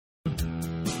You're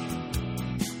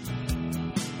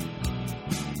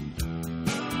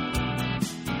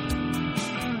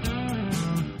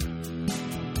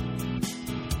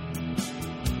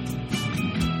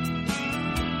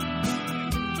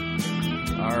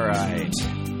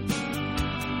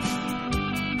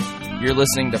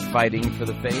listening to Fighting for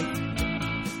the Faith,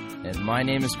 and my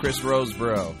name is Chris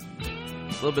Roseborough.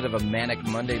 A little bit of a manic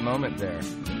Monday moment there.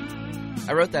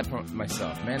 I wrote that for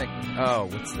myself. Manic. Oh,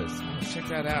 what's this? Oh, check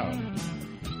that out.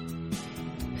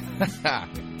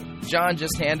 John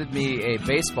just handed me a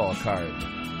baseball card.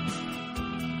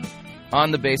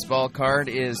 On the baseball card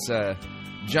is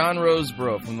John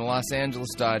Roseborough from the Los Angeles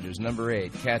Dodgers, number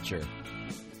 8, catcher.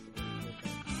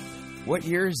 What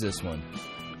year is this one?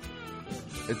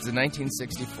 It's a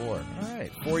 1964. All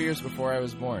right, 4 years before I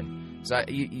was born. So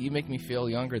you make me feel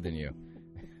younger than you.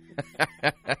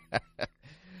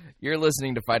 You're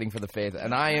listening to Fighting for the Faith,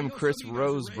 and I am Chris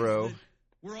Roseborough.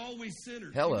 We're always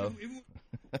sinners. Hello.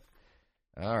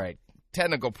 All right,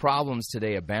 technical problems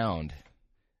today abound.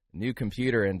 New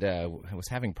computer, and I was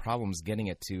having problems getting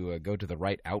it to go to the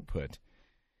right output.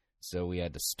 So we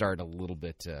had to start a little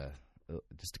bit...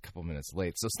 just a couple minutes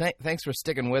late. So thanks for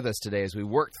sticking with us today as we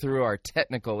work through our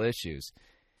technical issues.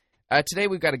 Today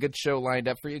we've got a good show lined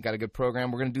up for you, got a good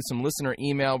program. We're going to do some listener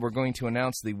email. We're going to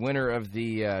announce the winner of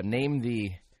the Name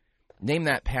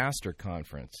That Pastor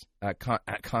conference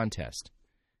contest.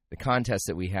 The contest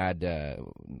that we had, it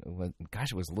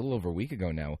was a little over a week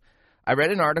ago now. I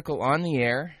read an article on the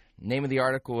air. Name of the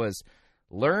article was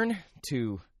Learn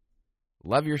to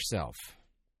Love Yourself.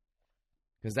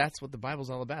 Because that's what the Bible's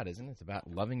all about, isn't it? It's about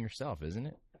loving yourself, isn't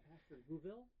it?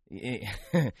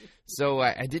 So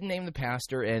I did name the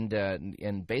pastor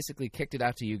and basically kicked it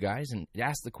out to you guys and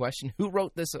asked the question, who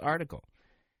wrote this article?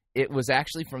 It was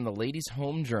actually from the Ladies'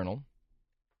 Home Journal.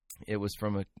 It was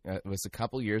from it was a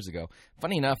couple years ago.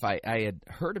 Funny enough, I had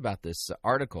heard about this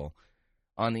article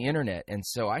on the internet, and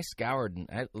so I scoured and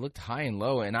I looked high and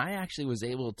low, and I actually was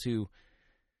able to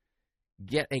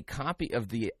get a copy of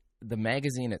the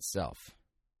magazine itself,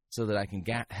 so that I can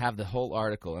have the whole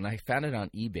article, and I found it on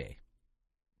eBay.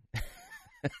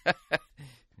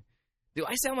 Do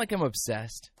I sound like I'm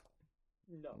obsessed?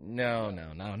 No,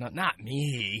 not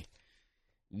me.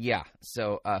 Yeah,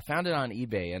 so found it on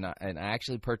eBay, and I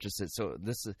actually purchased it. So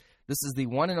this is the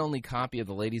one and only copy of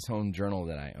the Ladies' Home Journal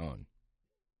that I own.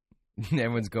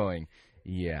 Everyone's going,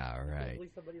 yeah, right.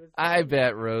 I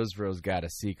bet Rose got a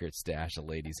secret stash of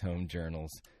Ladies' Home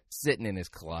Journals sitting in his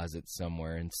closet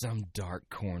somewhere in some dark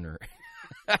corner.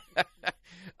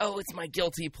 Oh, it's my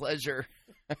guilty pleasure.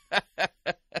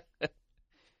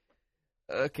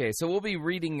 Okay, so we'll be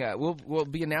reading, we'll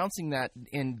be announcing that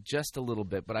in just a little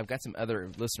bit, but I've got some other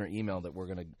listener email that we're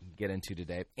going to get into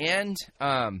today. And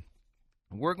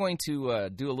we're going to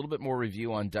do a little bit more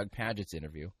review on Doug Padgett's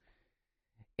interview.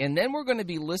 And then we're going to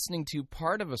be listening to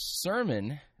part of a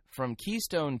sermon from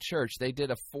Keystone Church. They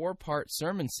did a 4-part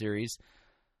sermon series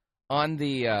on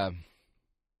the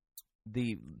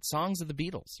songs of the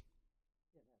Beatles.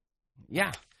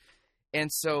 Yeah. And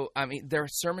so, I mean, their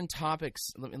sermon topics,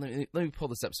 let me pull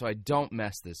this up so I don't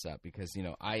mess this up because, you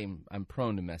know, I'm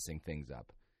prone to messing things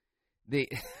up. They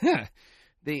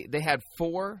had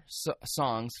 4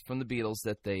 songs from the Beatles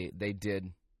that they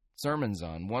did sermons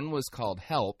on. One was called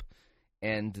Help,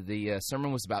 and the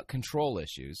sermon was about control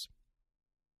issues.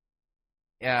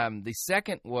 The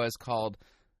second was called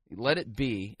Let It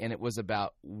Be, and it was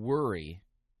about worry.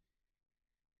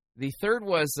 The third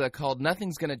was called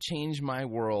Nothing's Gonna Change My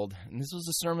World, and this was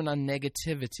a sermon on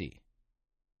negativity.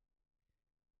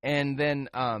 And then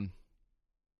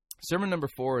sermon number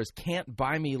 4 is Can't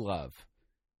Buy Me Love,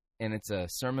 and it's a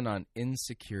sermon on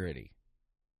insecurity.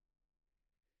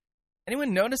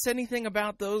 Anyone notice anything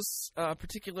about those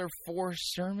particular 4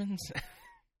 sermons?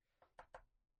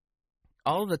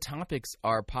 All of the topics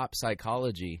are pop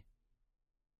psychology.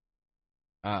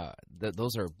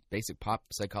 Those are basic pop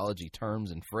psychology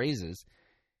terms and phrases.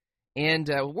 And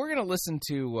we're going to listen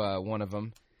to one of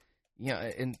them. You know,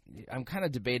 and I'm kind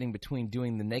of debating between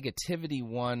doing the negativity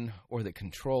one or the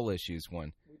control issues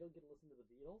one. We don't get to listen to the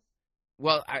Beatles?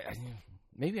 Well,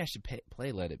 maybe I should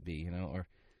play Let It Be, you know, or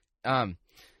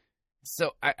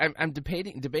so I'm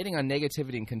debating on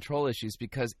negativity and control issues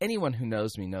because anyone who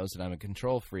knows me knows that I'm a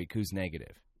control freak who's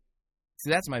negative. See,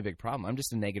 that's my big problem. I'm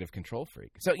just a negative control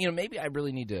freak. So, you know, maybe I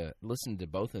really need to listen to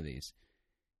both of these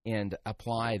and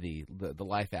apply the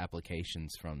life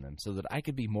applications from them so that I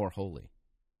could be more holy.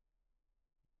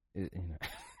 You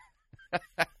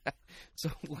know. So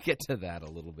we'll get to that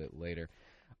a little bit later.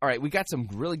 All right, we got some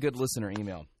really good listener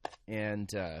email. And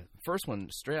first one,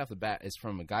 straight off the bat, is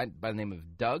from a guy by the name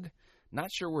of Doug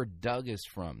Not sure where Doug is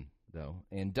from, though.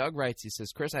 And Doug writes, he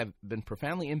says, Chris, I've been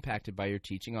profoundly impacted by your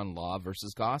teaching on law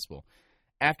versus gospel.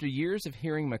 After years of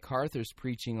hearing MacArthur's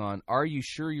preaching on, Are You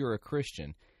Sure You're a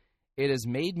Christian?, it has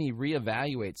made me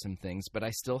reevaluate some things, but I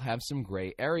still have some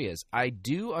gray areas. I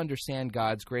do understand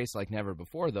God's grace like never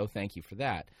before, though. Thank you for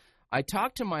that. I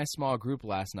talked to my small group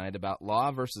last night about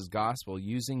law versus gospel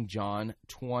using John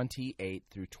 28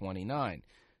 through 29.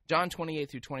 John 28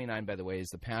 through 29, by the way, is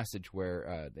the passage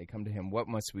where they come to him, what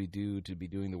must we do to be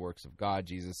doing the works of God?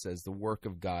 Jesus says, the work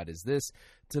of God is this,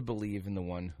 to believe in the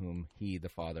one whom he, the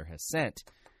Father, has sent.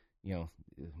 You know,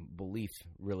 belief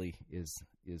really is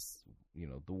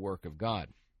the work of God.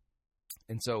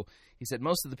 And so he said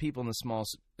most of the people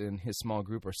in his small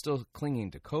group are still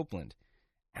clinging to Copeland.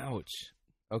 Ouch.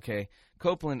 Okay,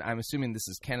 Copeland, I'm assuming this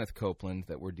is Kenneth Copeland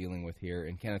that we're dealing with here,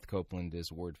 and Kenneth Copeland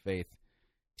is Word Faith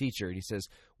teacher. And he says,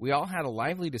 we all had a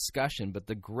lively discussion, but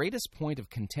the greatest point of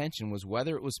contention was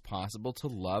whether it was possible to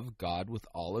love God with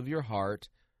all of your heart,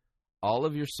 all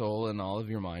of your soul, and all of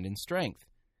your mind and strength.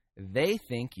 They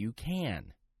think you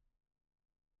can.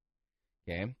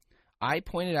 Okay, I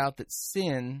pointed out that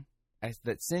sin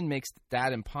makes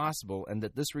that impossible, and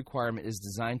that this requirement is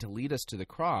designed to lead us to the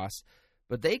cross.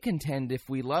 But they contend if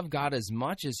we love God as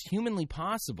much as humanly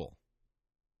possible,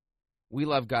 we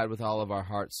love God with all of our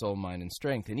heart, soul, mind, and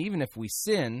strength. And even if we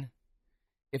sin,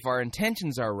 if our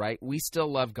intentions are right, we still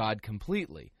love God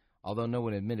completely, although no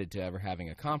one admitted to ever having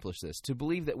accomplished this. To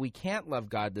believe that we can't love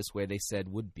God this way, they said,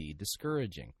 would be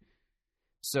discouraging.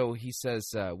 So he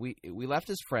says, we left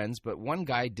as friends, but one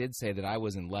guy did say that I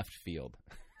was in left field.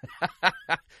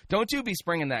 Don't you be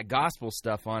springing that gospel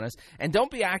stuff on us, and don't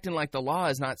be acting like the law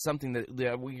is not something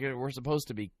that we're supposed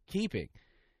to be keeping.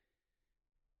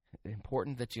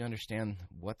 Important that you understand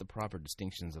what the proper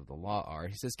distinctions of the law are.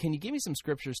 He says, can you give me some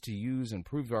scriptures to use and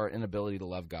prove our inability to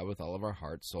love God with all of our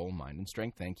heart, soul, mind, and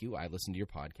strength? Thank you. I listen to your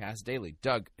podcast daily.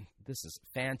 Doug, this is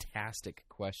a fantastic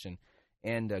question,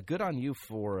 and good on you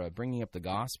for bringing up the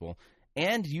gospel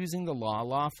and using the law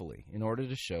lawfully in order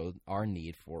to show our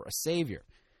need for a Savior.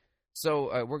 So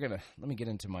let me get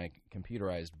into my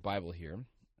computerized Bible here,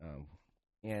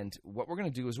 and what we're going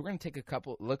to do is we're going to take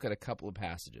look at a couple of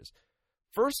passages.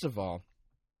 First of all,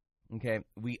 okay,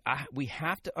 we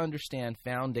have to understand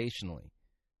foundationally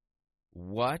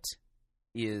what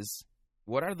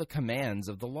are the commands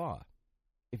of the law.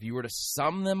 If you were to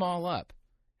sum them all up,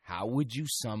 how would you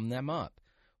sum them up?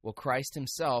 Well, Christ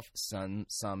himself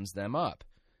sums them up.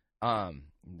 The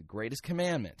greatest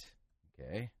commandment,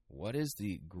 okay? What is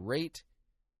the greatest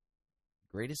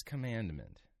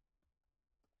commandment?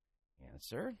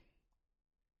 Answer.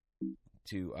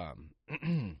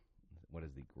 What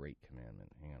is the great commandment?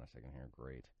 Hang on a second here.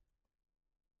 Great.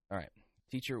 All right.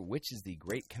 Teacher, which is the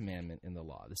great commandment in the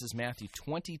law? This is Matthew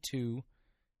 22,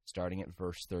 starting at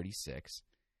verse 36.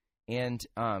 And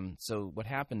so what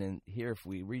happened in here, if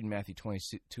we read Matthew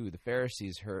 22, the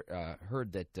Pharisees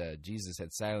heard that Jesus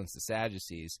had silenced the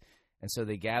Sadducees, and so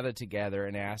they gathered together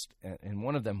and asked, and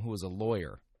one of them who was a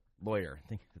lawyer,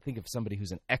 think of somebody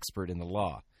who's an expert in the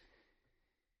law.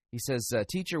 He says,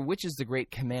 Teacher, which is the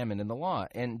great commandment in the law?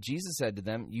 And Jesus said to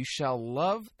them, you shall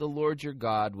love the Lord your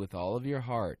God with all of your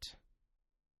heart,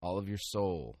 all of your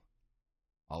soul,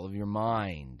 all of your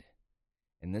mind.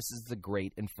 And this is the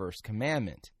great and first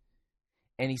commandment.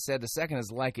 And he said, the second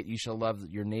is like it, you shall love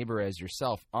your neighbor as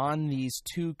yourself. On these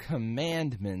two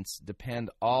commandments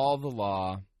depend all the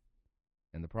law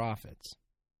and the prophets.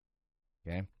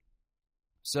 Okay?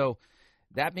 So,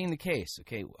 that being the case,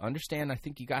 okay, understand, I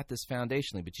think you got this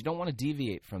foundationally, but you don't want to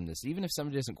deviate from this. Even if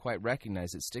somebody doesn't quite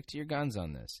recognize it, stick to your guns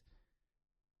on this.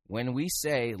 When we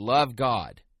say love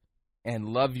God and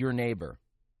love your neighbor,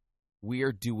 we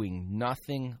are doing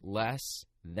nothing less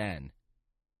than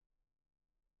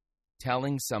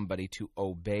telling somebody to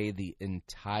obey the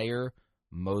entire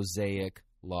Mosaic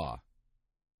law.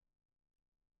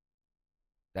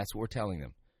 That's what we're telling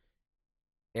them.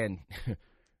 And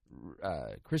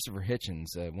Christopher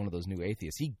Hitchens, one of those new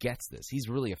atheists, he gets this. He's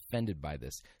really offended by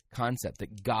this concept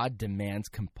that God demands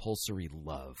compulsory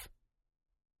love.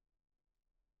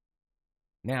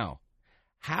 Now,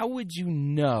 how would you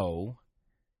know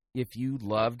if you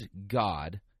loved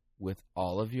God with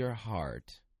all of your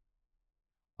heart,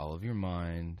 all of your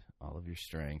mind, all of your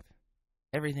strength,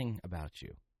 everything about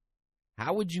you?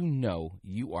 How would you know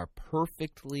you are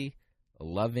perfectly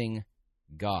loving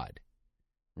God?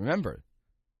 Remember,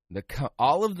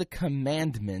 all of the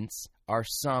commandments are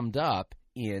summed up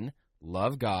in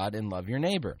love God and love your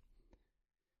neighbor.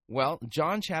 Well,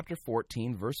 John chapter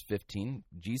 14, verse 15,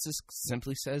 Jesus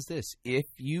simply says this, if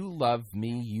you love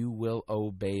me, you will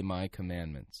obey my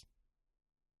commandments.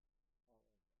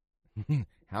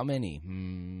 How many?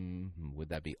 Would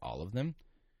that be all of them?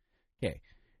 Okay.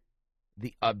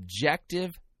 The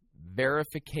objective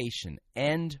verification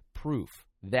and proof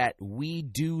that we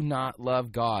do not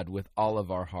love God with all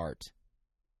of our heart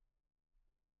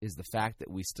is the fact that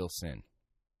we still sin.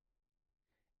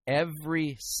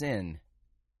 Every sin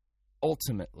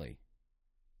ultimately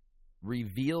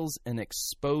reveals and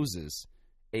exposes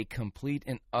a complete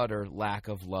and utter lack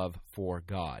of love for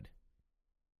God.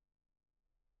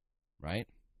 Right?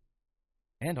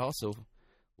 And also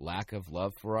lack of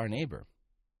love for our neighbor.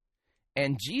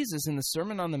 And Jesus in the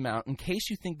Sermon on the Mount, in case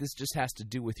you think this just has to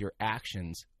do with your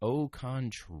actions, au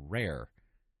contraire,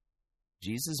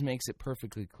 Jesus makes it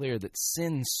perfectly clear that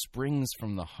sin springs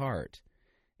from the heart.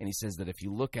 And he says that if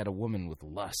you look at a woman with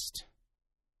lust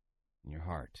in your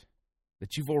heart,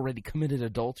 that you've already committed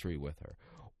adultery with her.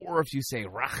 Or if you say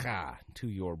racha to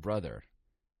your brother,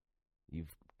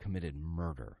 you've committed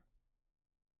murder.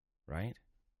 Right?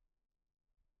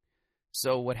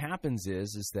 So what happens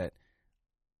is that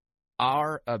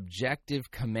our objective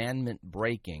commandment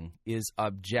breaking is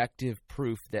objective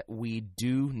proof that we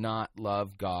do not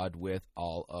love God with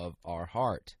all of our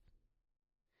heart.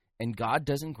 And God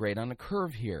doesn't grade on a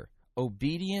curve here.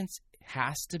 Obedience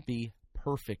has to be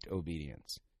perfect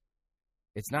obedience.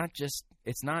 It's not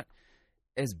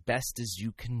as best as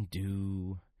you can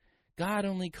do. God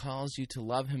only calls you to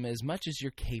love him as much as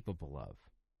you're capable of.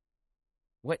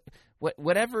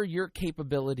 Whatever your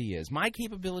capability is. My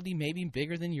capability may be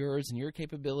bigger than yours, and your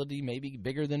capability may be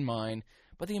bigger than mine.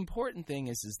 But the important thing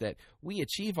is that we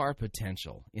achieve our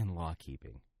potential in law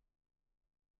keeping.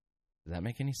 Does that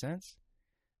make any sense?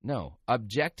 No.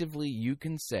 Objectively, you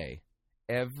can say,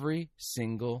 every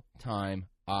single time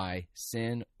I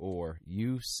sin or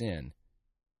you sin,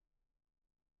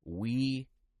 we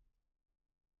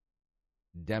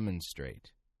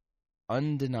demonstrate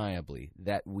undeniably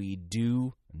that we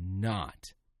do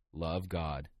not love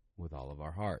God with all of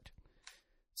our heart.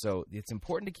 So it's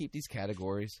important to keep these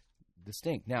categories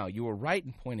distinct. Now, you were right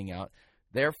in pointing out,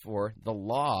 therefore,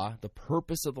 the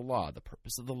purpose of the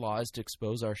law is to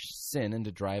expose our sin and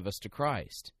to drive us to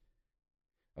Christ.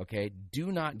 Okay?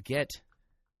 Do not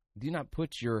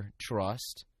put your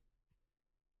trust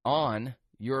on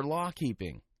your law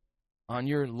keeping, on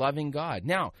your loving God.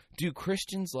 Now, do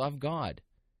Christians love God?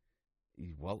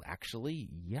 Well, actually,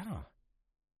 yeah,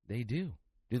 they do.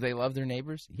 Do they love their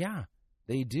neighbors? Yeah,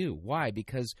 they do. Why?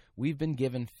 Because we've been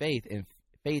given faith, and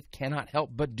faith cannot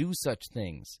help but do such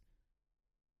things.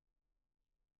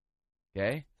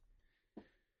 Okay?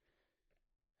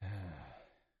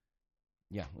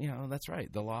 Yeah, that's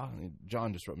right. The law,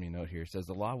 John just wrote me a note here, says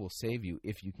the law will save you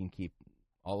if you can keep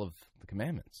all of the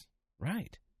commandments.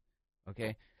 Right.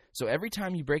 Okay? So every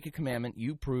time you break a commandment,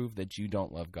 you prove that you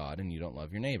don't love God and you don't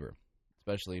love your neighbor,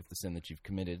 especially if the sin that you've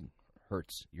committed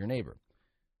hurts your neighbor.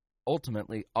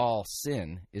 Ultimately, all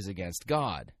sin is against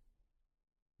God.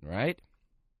 Right?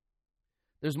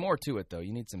 There's more to it, though.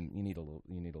 You need a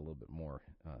little bit more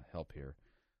help here.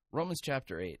 Romans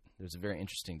chapter 8. There's a very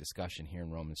interesting discussion here in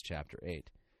Romans chapter 8.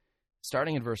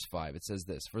 Starting in verse 5, it says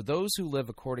this: For those who live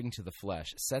according to the flesh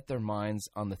set their minds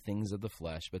on the things of the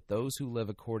flesh, but those who live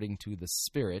according to the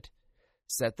Spirit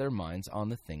set their minds on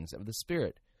the things of the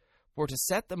Spirit. For to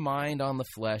set the mind on the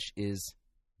flesh is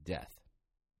death.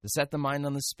 To set the mind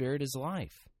on the Spirit is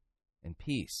life and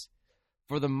peace.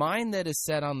 For the mind that is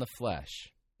set on the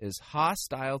flesh is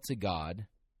hostile to God,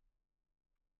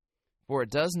 for it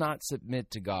does not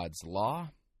submit to God's law.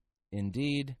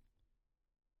 Indeed,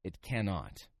 it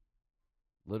cannot.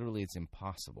 Literally, it's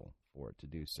impossible for it to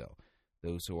do so.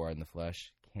 Those who are in the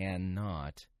flesh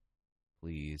cannot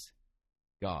please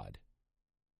God.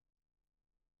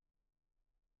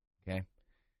 Okay?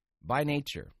 By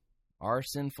nature, our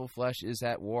sinful flesh is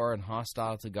at war and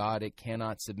hostile to God. It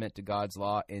cannot submit to God's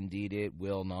law. Indeed, it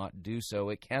will not do so.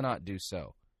 It cannot do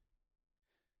so.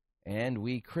 And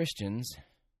we Christians,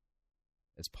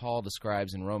 as Paul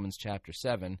describes in Romans chapter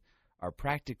 7, are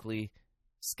practically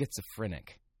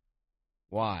schizophrenic.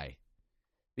 Why?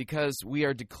 Because we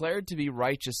are declared to be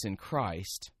righteous in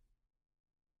Christ,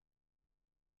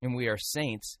 and we are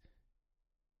saints,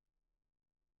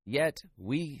 yet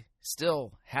we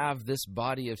still have this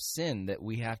body of sin that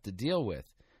we have to deal with.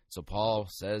 So Paul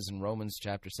says in Romans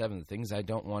chapter 7, the things I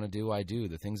don't want to do, I do.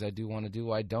 The things I do want to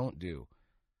do, I don't do.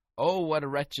 Oh, what a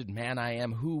wretched man I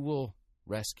am. Who will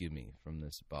rescue me from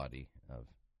this body of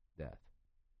death,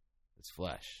 this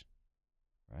flesh?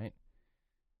 Right?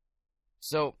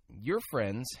 So your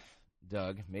friends,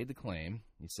 Doug, made the claim.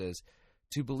 He says,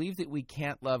 to believe that we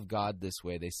can't love God this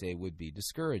way, they say, would be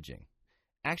discouraging.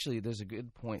 Actually, there's a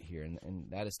good point here,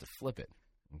 and that is to flip it.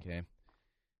 Okay?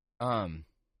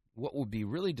 what would be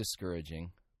really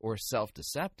discouraging or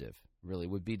self-deceptive, really,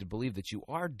 would be to believe that you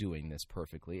are doing this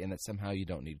perfectly and that somehow you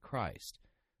don't need Christ.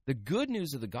 The good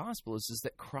news of the gospel is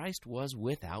that Christ was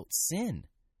without sin.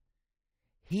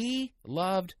 He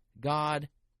loved God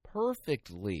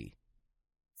perfectly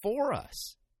for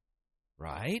us,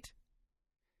 right?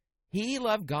 He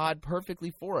loved God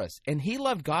perfectly for us, and he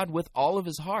loved God with all of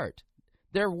his heart.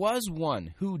 There was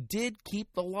one who did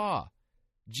keep the law,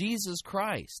 Jesus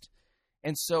Christ.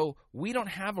 And so we don't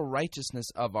have a righteousness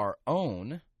of our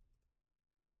own.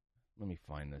 Let me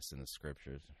find this in the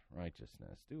scriptures.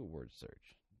 Righteousness. Do a word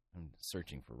search. I'm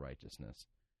searching for righteousness.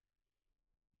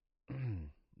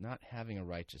 Not having a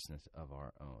righteousness of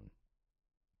our own.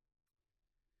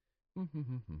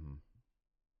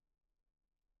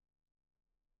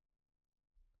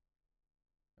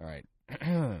 All right.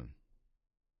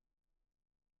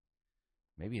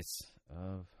 Maybe it's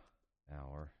of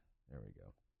our. There we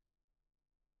go.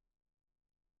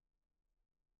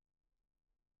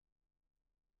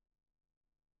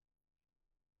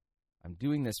 I'm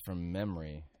doing this from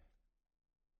memory,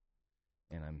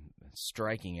 and I'm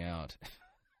striking out.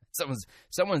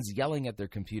 Someone's yelling at their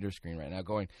computer screen right now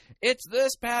going, "It's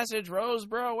this passage,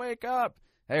 Roseboro, wake up."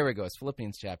 There we go. It's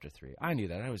Philippians chapter 3. I knew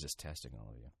that. I was just testing all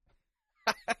of you.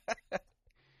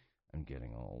 I'm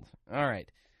getting old. All right.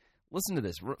 Listen to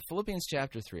this. Philippians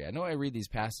chapter 3. I know I read these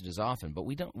passages often, but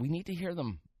we need to hear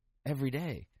them every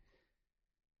day.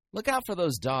 Look out for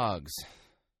those dogs,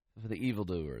 for the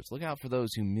evildoers. Look out for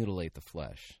those who mutilate the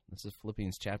flesh. This is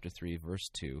Philippians chapter 3, verse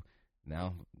 2.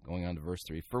 Now, going on to verse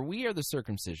 3. For we are the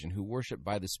circumcision who worship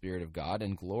by the Spirit of God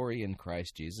and glory in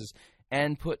Christ Jesus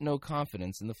and put no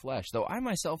confidence in the flesh, though I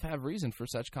myself have reason for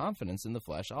such confidence in the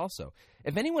flesh also.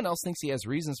 If anyone else thinks he has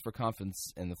reasons for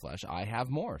confidence in the flesh, I have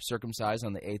more. Circumcised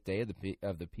on the 8th day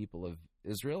of the people of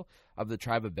Israel, of the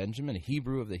tribe of Benjamin, a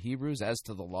Hebrew of the Hebrews. As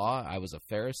to the law, I was a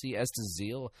Pharisee. As to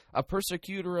zeal, a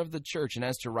persecutor of the church. And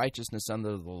as to righteousness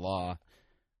under the law,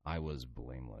 I was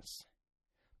blameless.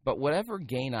 But whatever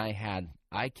gain I had,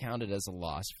 I counted as a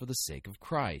loss for the sake of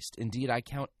Christ. Indeed, I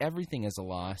count everything as a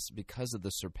loss because of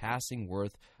the surpassing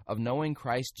worth of knowing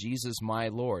Christ Jesus my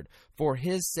Lord. For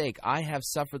his sake I have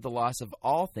suffered the loss of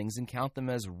all things and count them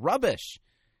as rubbish,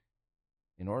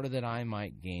 in order that I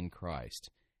might gain Christ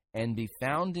and be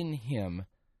found in him,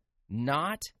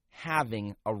 not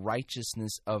having a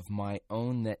righteousness of my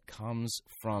own that comes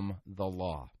from the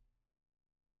law.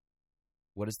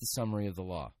 What is the summary of the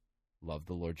law? Love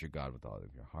the Lord your God with all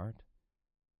of your heart,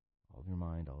 all of your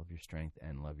mind, all of your strength,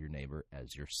 and love your neighbor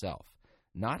as yourself.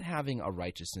 Not having a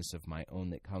righteousness of my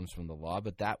own that comes from the law,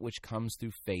 but that which comes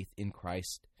through faith in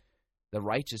Christ, the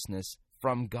righteousness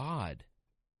from God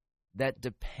that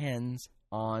depends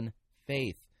on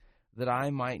faith, that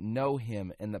I might know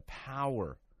him and the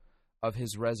power of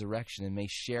his resurrection and may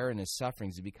share in his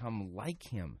sufferings and become like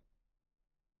him,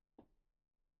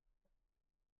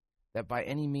 that by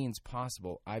any means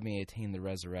possible I may attain the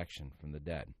resurrection from the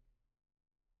dead.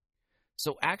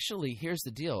 So actually, here's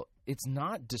the deal. It's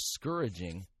not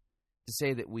discouraging to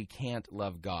say that we can't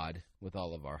love God with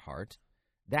all of our heart.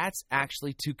 That's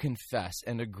actually to confess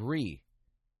and agree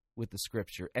with the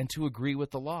Scripture and to agree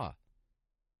with the law.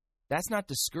 That's not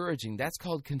discouraging. That's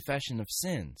called confession of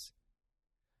sins.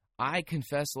 I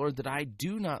confess, Lord, that I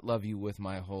do not love you with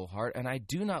my whole heart, and I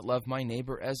do not love my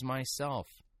neighbor as myself.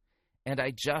 And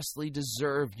I justly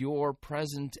deserve your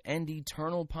present and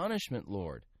eternal punishment,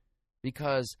 Lord,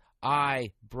 because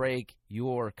I break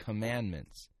your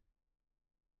commandments.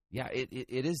 Yeah, it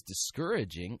is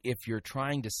discouraging if you're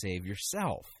trying to save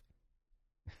yourself.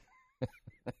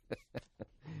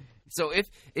 So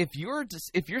if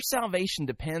your salvation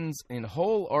depends in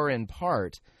whole or in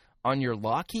part on your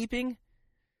law keeping,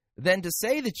 then to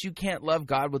say that you can't love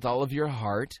God with all of your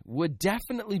heart would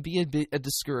definitely be a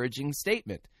discouraging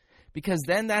statement. Because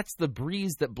then that's the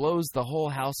breeze that blows the whole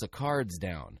house of cards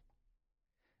down.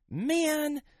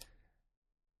 Man,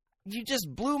 you just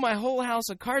blew my whole house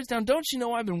of cards down. Don't you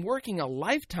know I've been working a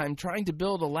lifetime trying to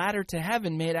build a ladder to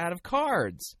heaven made out of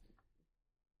cards?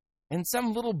 And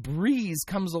some little breeze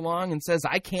comes along and says,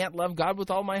 I can't love God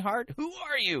with all my heart? Who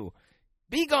are you?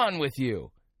 Be gone with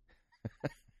you.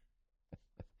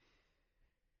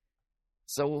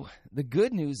 So the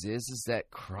good news is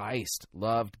that Christ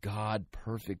loved God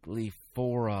perfectly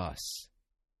for us.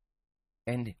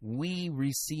 And we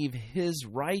receive his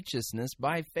righteousness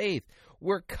by faith.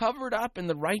 We're covered up in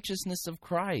the righteousness of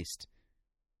Christ.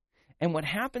 And what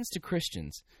happens to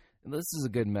Christians, this is a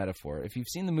good metaphor. If you've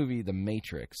seen the movie The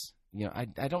Matrix, you know,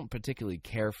 I don't particularly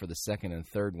care for the second and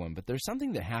third one, but there's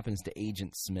something that happens to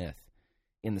Agent Smith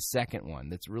in the second one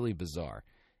that's really bizarre.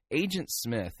 Agent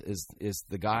Smith is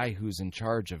the guy who's in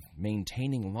charge of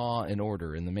maintaining law and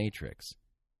order in the Matrix.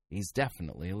 He's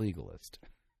definitely a legalist.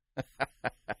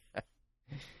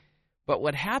 But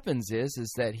what happens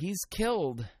is that he's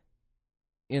killed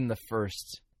in the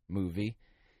first movie,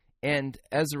 and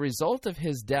as a result of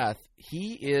his death,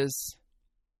 he's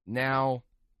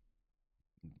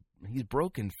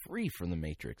broken free from the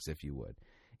Matrix, if you would.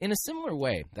 In a similar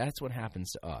way, that's what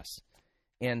happens to us.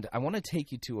 And I want to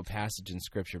take you to a passage in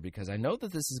Scripture because I know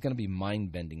that this is going to be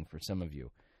mind-bending for some of you.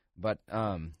 But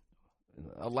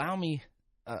allow me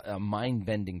a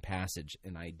mind-bending passage,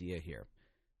 an idea here,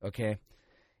 okay?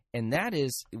 And that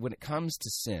is when it comes to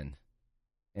sin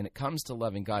and it comes to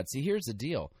loving God. See, here's the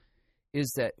deal,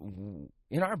 is that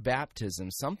in our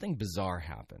baptism, something bizarre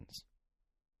happens.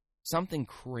 Something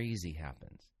crazy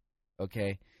happens,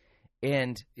 okay?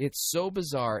 And it's so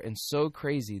bizarre and so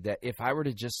crazy that if I were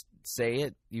to just say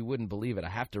it, you wouldn't believe it. I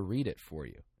have to read it for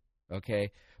you,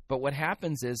 okay? But what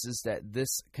happens is that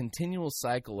this continual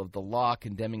cycle of the law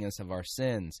condemning us of our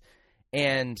sins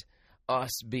and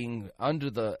us being under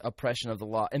the oppression of the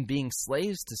law and being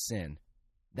slaves to sin,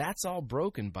 that's all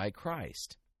broken by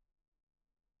Christ.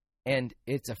 And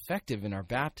it's effective in our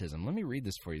baptism. Let me read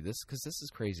this for you, because this is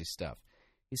crazy stuff.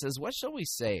 He says, "What shall we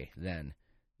say then?"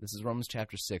 This is Romans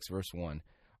chapter 6, verse 1.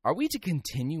 "Are we to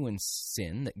continue in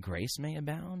sin that grace may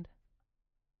abound?"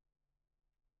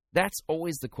 That's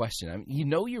always the question. I mean, you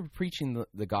know you're preaching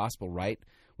the gospel, right?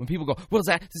 When people go, "Well,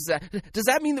 does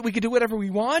that mean that we can do whatever we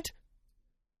want?"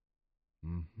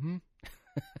 Mm-hmm.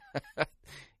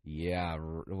 Yeah,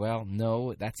 well,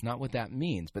 no, that's not what that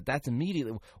means. But that's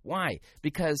immediately. Why?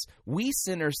 Because we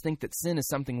sinners think that sin is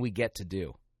something we get to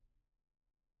do.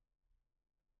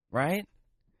 Right?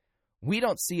 We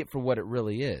don't see it for what it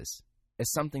really is,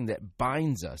 as something that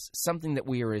binds us, something that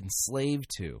we are enslaved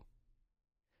to.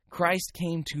 Christ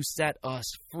came to set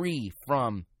us free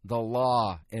from the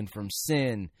law and from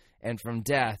sin and from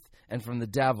death and from the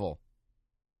devil.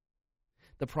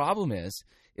 The problem is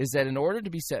that in order to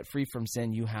be set free from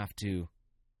sin, you have to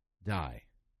die.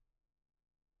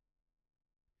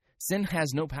 Sin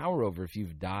has no power over if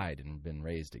you've died and been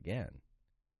raised again.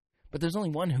 But there's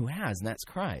only one who has, and that's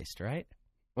Christ, right?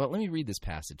 Well, let me read this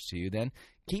passage to you then.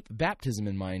 Keep baptism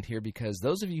in mind here, because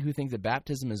those of you who think that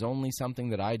baptism is only something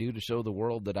that I do to show the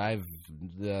world that I've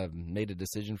made a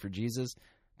decision for Jesus,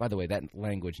 by the way, that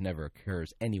language never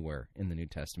occurs anywhere in the New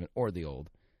Testament or the Old.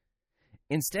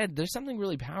 Instead, there's something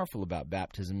really powerful about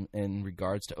baptism in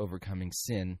regards to overcoming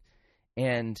sin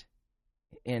and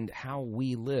how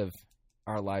we live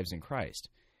our lives in Christ.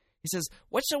 He says,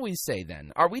 "What shall we say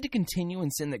then? Are we to continue in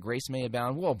sin that grace may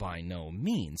abound? Well, by no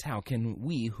means. How can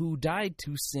we who died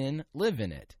to sin live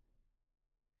in it?"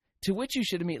 To which you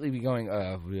should immediately be going,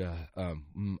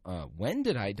 when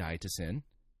did I die to sin?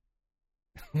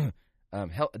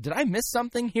 Did I miss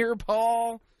something here,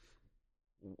 Paul?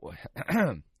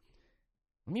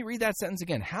 Let me read that sentence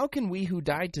again. How can we who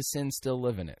died to sin still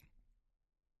live in it?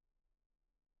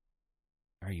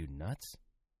 Are you nuts?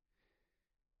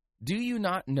 Do you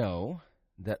not know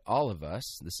that all of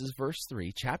us, this is verse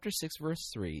 3, chapter 6, verse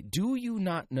 3, do you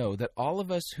not know that all of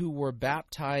us who were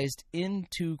baptized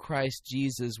into Christ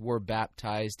Jesus were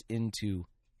baptized into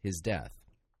his death?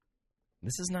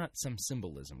 This is not some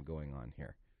symbolism going on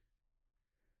here.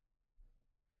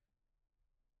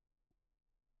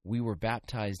 We were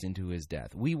baptized into his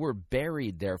death. We were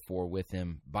buried, therefore, with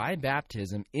him by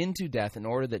baptism into death, in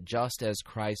order that just as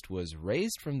Christ was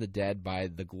raised from the dead by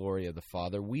the glory of the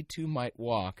Father, we too might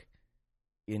walk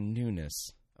in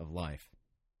newness of life.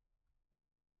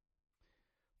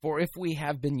 For if we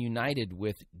have been united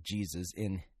with Jesus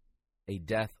in a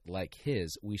death like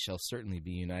his, we shall certainly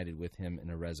be united with him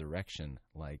in a resurrection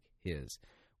like his.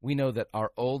 We know that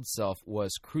our old self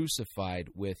was crucified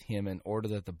with him in order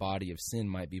that the body of sin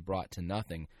might be brought to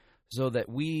nothing, so that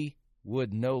we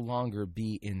would no longer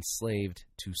be enslaved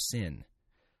to sin.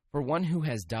 For one who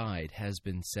has died has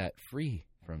been set free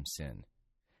from sin.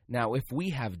 Now, if we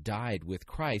have died with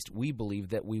Christ, we believe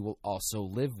that we will also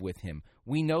live with him.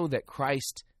 We know that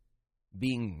Christ,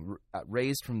 being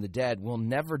raised from the dead, will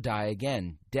never die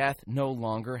again. Death no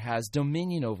longer has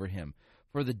dominion over him.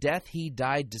 For the death he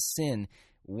died to sin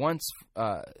once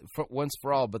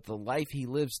for all, but the life he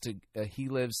lives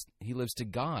to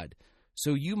God.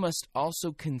 So you must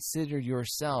also consider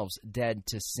yourselves dead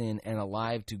to sin and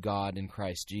alive to God in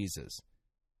Christ Jesus.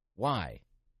 Why?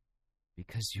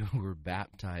 Because you were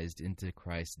baptized into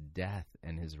Christ's death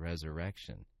and his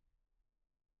resurrection.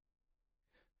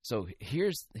 So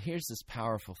here's this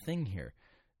powerful thing here.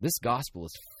 This gospel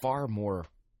is far more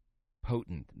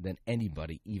potent than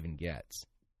anybody even gets.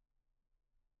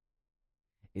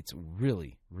 It's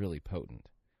really, really potent.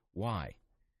 Why?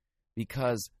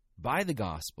 Because by the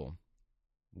gospel,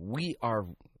 we are,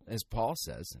 as Paul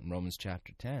says in Romans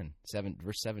chapter 10,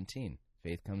 verse 17,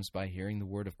 faith comes by hearing the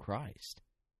word of Christ.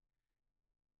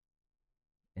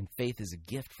 And faith is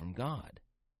a gift from God.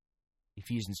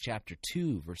 Ephesians chapter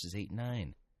 2, verses 8 and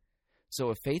 9. So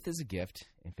if faith is a gift,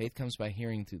 and faith comes by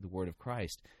hearing through the word of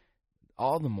Christ,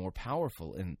 all the more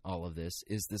powerful in all of this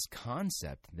is this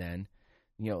concept then,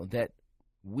 that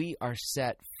we are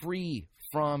set free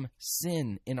from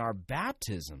sin in our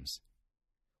baptisms.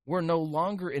 We're no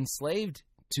longer enslaved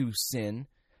to sin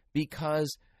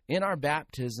because in our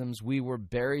baptisms we were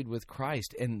buried with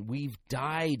Christ and we've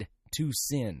died to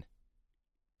sin.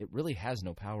 It really has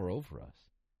no power over us.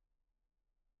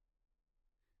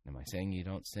 Am I saying you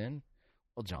don't sin?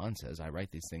 Well, John says, I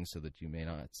write these things so that you may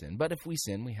not sin. But if we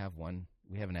sin, we have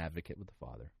an advocate with the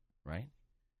Father, right?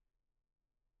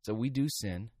 So we do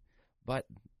sin, but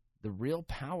the real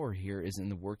power here is in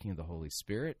the working of the Holy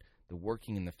Spirit, the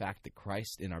working in the fact that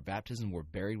Christ, in our baptism, we're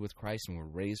buried with Christ and we're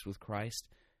raised with Christ.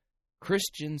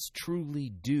 Christians truly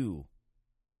do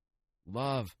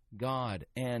love God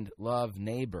and love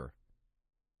neighbor,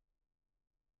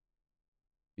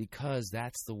 because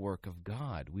that's the work of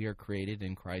God. We are created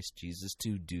in Christ Jesus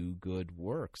to do good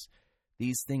works.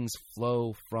 These things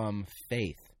flow from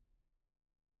faith.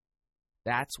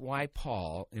 That's why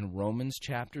Paul, in Romans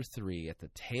chapter 3, at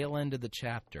the tail end of the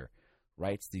chapter,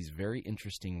 writes these very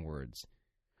interesting words.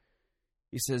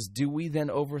 He says, do we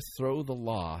then overthrow the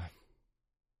law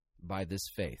by this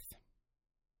faith?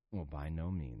 Well, by no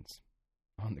means.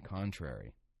 On the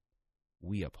contrary,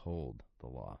 we uphold the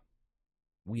law.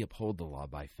 We uphold the law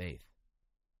by faith,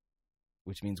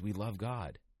 which means we love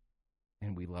God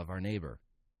and we love our neighbor.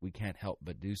 We can't help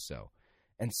but do so.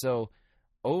 And so,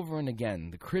 over and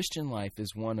again, the Christian life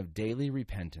is one of daily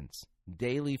repentance,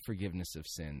 daily forgiveness of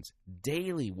sins,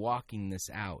 daily walking this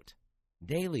out,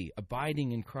 daily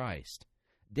abiding in Christ,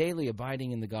 daily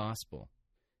abiding in the gospel,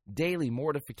 daily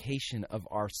mortification of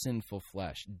our sinful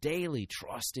flesh, daily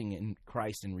trusting in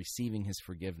Christ and receiving his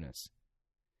forgiveness.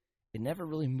 It never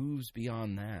really moves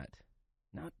beyond that.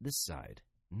 Not this side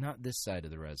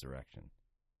of the resurrection.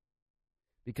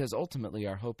 Because ultimately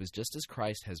our hope is just as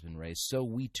Christ has been raised, so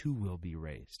we too will be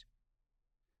raised.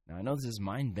 Now I know this is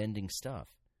mind-bending stuff.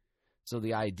 So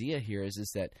the idea here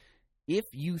is that if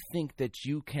you think that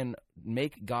you can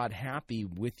make God happy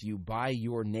with you by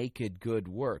your naked good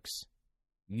works,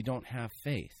 you don't have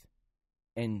faith.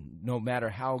 And no matter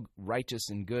how righteous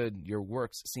and good your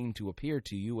works seem to appear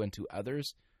to you and to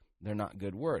others, they're not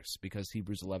good works, because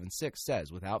Hebrews 11:6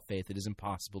 says, without faith it is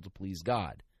impossible to please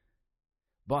God.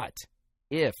 But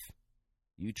if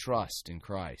you trust in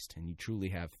Christ and you truly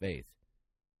have faith,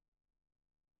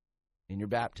 in your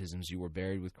baptisms you were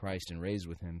buried with Christ and raised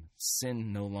with him,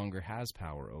 sin no longer has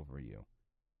power over you.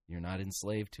 You're not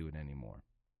enslaved to it anymore.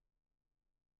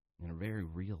 In a very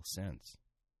real sense.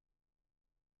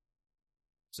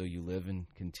 So you live in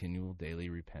continual daily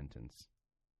repentance.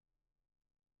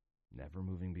 Never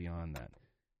moving beyond that.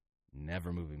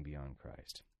 Never moving beyond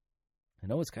Christ. I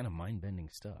know it's kind of mind-bending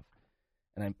stuff.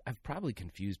 And I've probably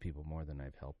confused people more than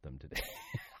I've helped them today.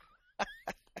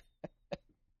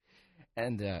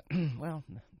 And, well,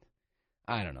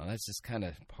 I don't know. That's just kind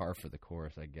of par for the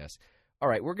course, I guess. All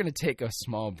right, we're going to take a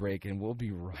small break, and we'll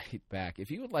be right back.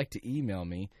 If you would like to email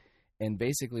me and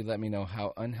basically let me know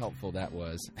how unhelpful that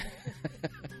was,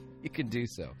 you can do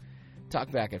so.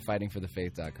 Talkback at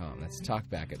fightingforthefaith.com. That's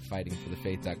talkback at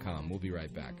fightingforthefaith.com. We'll be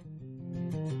right back.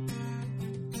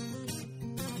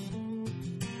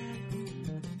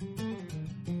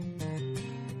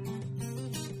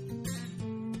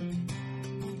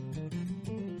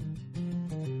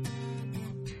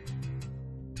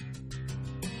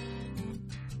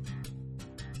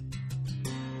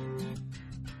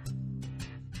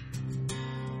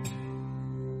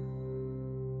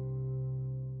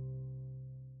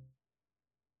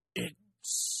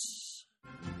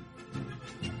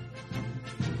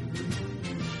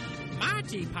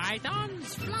 Monty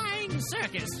Python's Flying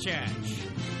Circus Church.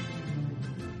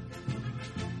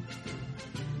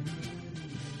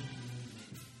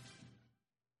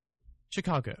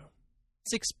 Chicago,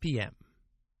 6 p.m.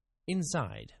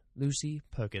 Inside Lucy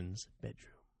Perkins' bedroom.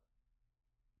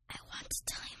 I want to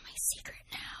tell you my secret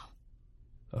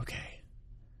now. Okay.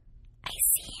 I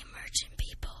see emergent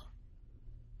people.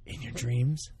 In your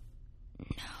dreams?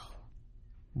 No.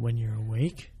 When you're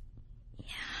awake? Yeah.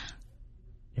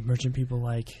 Emergent people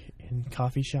like in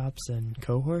coffee shops and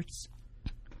cohorts?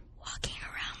 Walking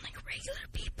around like regular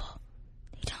people.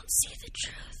 They don't see the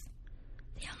truth.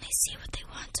 They only see what they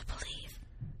want to believe.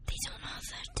 They don't know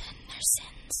they're dead in their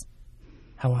sins.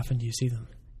 How often do you see them?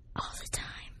 All the time.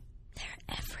 They're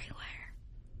everywhere.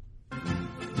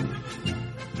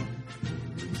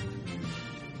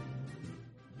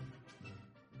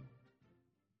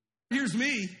 Here's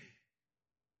me.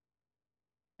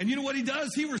 And you know what he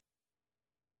does?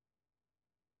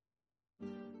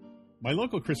 My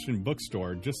local Christian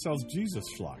bookstore just sells Jesus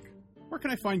Schlock. Where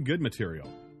can I find good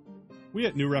material? We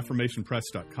at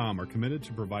NewReformationPress.com are committed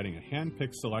to providing a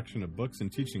hand-picked selection of books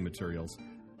and teaching materials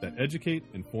that educate,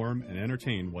 inform, and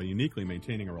entertain while uniquely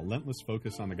maintaining a relentless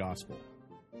focus on the gospel.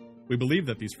 We believe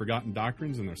that these forgotten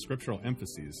doctrines and their scriptural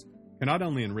emphases can not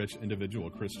only enrich individual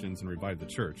Christians and revive the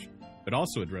church, but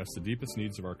also address the deepest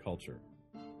needs of our culture.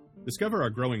 Discover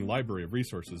our growing library of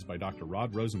resources by Dr.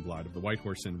 Rod Rosenblatt of the White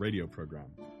Horse Inn radio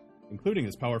program, including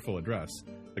his powerful address,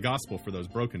 The Gospel for Those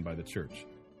Broken by the Church,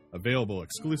 available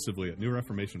exclusively at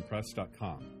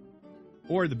NewReformationPress.com,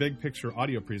 or the Big Picture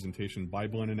audio presentation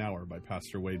Bible in an Hour by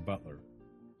Pastor Wade Butler.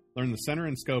 Learn the center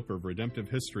and scope of redemptive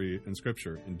history and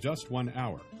Scripture in just 1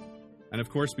 hour. And of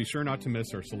course, be sure not to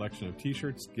miss our selection of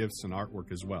t-shirts, gifts, and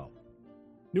artwork as well.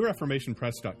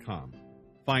 NewReformationPress.com.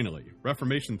 Finally,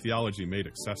 Reformation theology made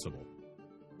accessible.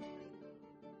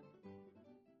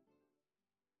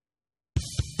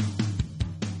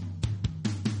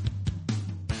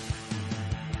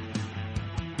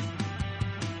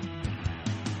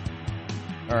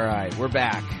 All right, we're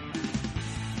back.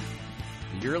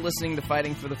 You're listening to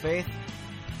Fighting for the Faith.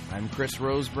 I'm Chris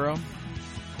Roseborough.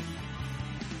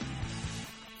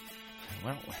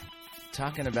 Well,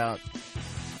 talking about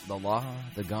the law,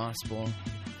 the gospel,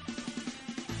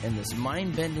 and this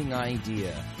mind-bending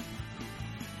idea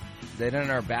that in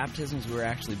our baptisms we're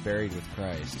actually buried with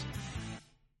Christ.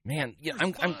 Man, yeah,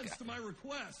 I'm to my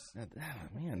request.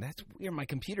 man, that's weird. My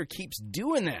computer keeps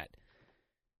doing that.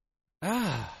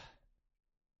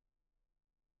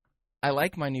 I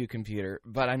like my new computer,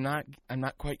 but I'm not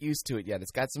quite used to it yet. It's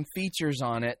got some features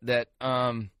on it that are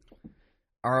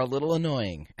a little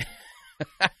annoying.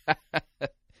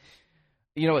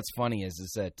 You know what's funny is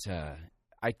that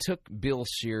I took Bill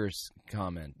Shear's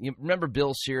comment. You remember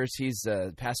Bill Shears? He's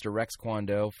Pastor Rex Kwon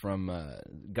Do from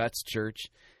Guts Church.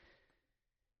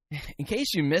 In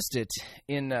case you missed it,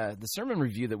 in the sermon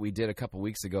review that we did a couple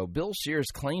weeks ago, Bill Shears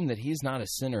claimed that he's not a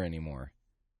sinner anymore.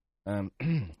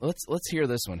 Let's hear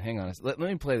this one. Hang on. Let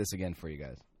me play this again for you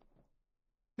guys.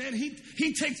 Man, he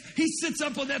sits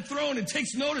up on that throne and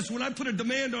takes notice when I put a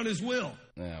demand on his will.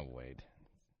 Oh, wait.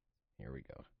 Here we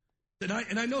go.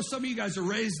 And I know some of you guys are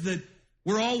raised that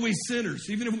we're always sinners,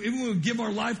 even when we give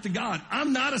our life to God.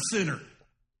 I'm not a sinner.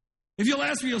 If you'll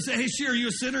ask me, you'll say, hey, Shear, are you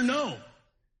a sinner? No.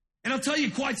 And I'll tell you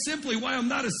quite simply why I'm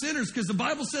not a sinner is because the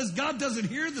Bible says God doesn't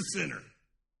hear the sinner.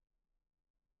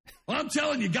 Well, I'm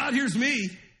telling you, God hears me.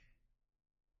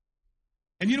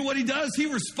 And you know what he does?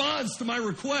 He responds to my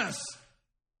requests.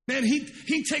 Man, he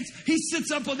sits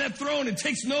up on that throne and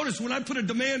takes notice when I put a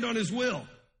demand on his will.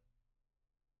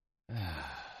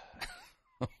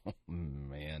 Oh,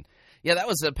 man. Yeah, that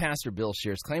was Pastor Bill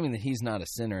Shears claiming that he's not a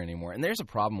sinner anymore. And there's a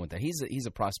problem with that. He's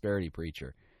a prosperity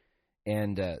preacher.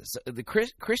 And so the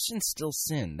Christians still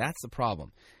sin. That's the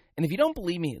problem. And if you don't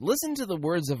believe me, listen to the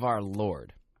words of our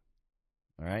Lord.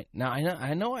 All right. Now,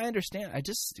 I understand. I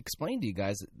just explained to you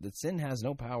guys that sin has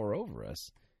no power over us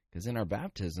because in our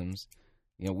baptisms,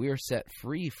 we are set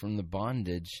free from the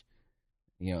bondage,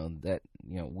 that,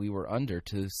 we were under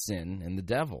to sin and the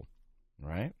devil,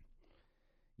 right?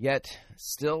 Yet,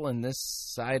 still in this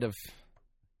side of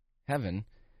heaven,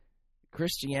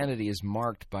 Christianity is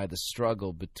marked by the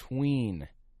struggle between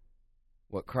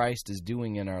what Christ is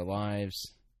doing in our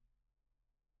lives,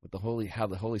 with how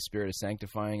the Holy Spirit is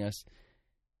sanctifying us,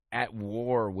 at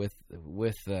war with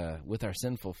our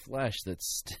sinful flesh that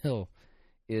still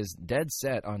is dead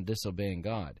set on disobeying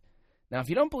God. Now, if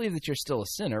you don't believe that you're still a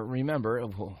sinner, remember,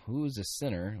 who's a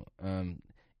sinner?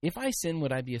 If I sin,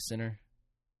 would I be a sinner?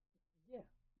 Yeah.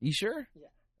 You sure? Yeah.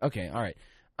 Okay, all right.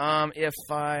 If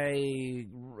I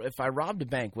robbed a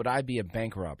bank, would I be a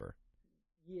bank robber?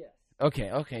 Yes.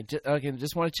 Okay.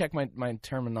 Just want to check my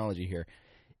terminology here.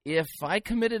 If I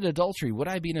committed adultery, would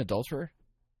I be an adulterer?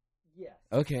 Yes.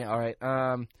 Okay, all right.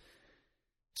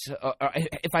 So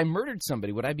if I murdered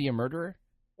somebody, would I be a murderer?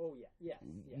 Oh, yeah.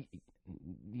 Yes.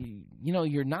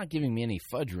 You're not giving me any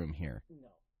fudge room here. No.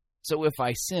 So if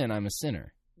I sin, I'm a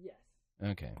sinner. Yes.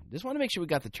 Okay. Just want to make sure we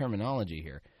got the terminology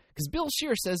here. Because Bill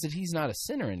Shear says that he's not a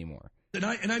sinner anymore. And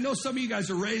I know some of you guys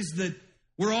are raised that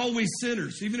we're always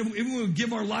sinners, even when we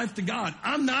give our life to God.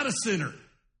 I'm not a sinner.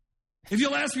 If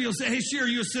you'll ask me, you'll say, hey, Shear, are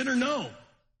you a sinner? No.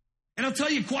 And I'll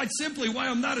tell you quite simply why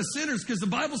I'm not a sinner is because the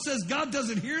Bible says God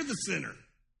doesn't hear the sinner.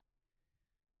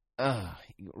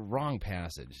 Wrong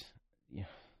passage. Yeah.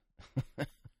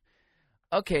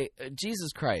 Okay,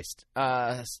 Jesus Christ.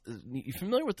 You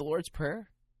familiar with the Lord's Prayer?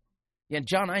 Yeah,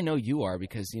 John, I know you are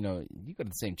because, you go to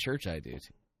the same church I do.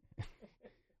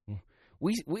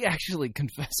 We actually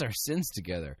confess our sins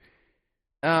together.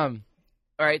 All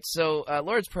right, so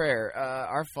Lord's Prayer.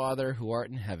 Our Father who art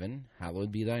in heaven,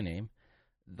 hallowed be thy name.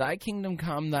 Thy kingdom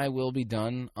come, thy will be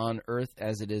done on earth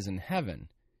as it is in heaven.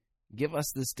 Give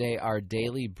us this day our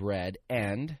daily bread,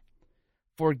 and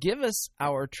forgive us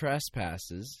our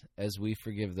trespasses as we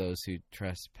forgive those who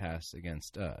trespass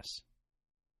against us.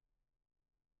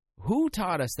 Who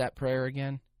taught us that prayer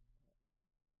again?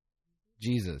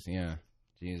 Jesus, yeah,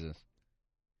 Jesus.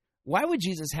 Why would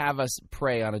Jesus have us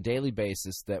pray on a daily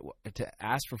basis to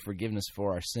ask for forgiveness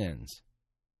for our sins?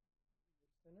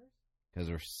 Because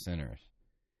we're sinners.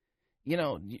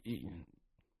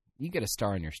 You get a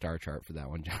star in your star chart for that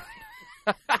one, John.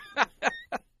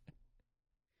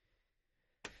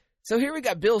 So here we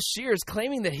got Bill Shears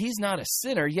claiming that he's not a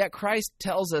sinner, yet Christ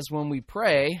tells us when we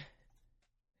pray,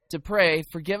 to pray,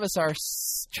 forgive us our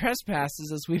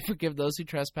trespasses as we forgive those who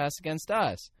trespass against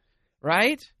us.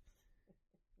 Right?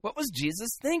 What was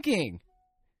Jesus thinking?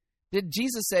 Did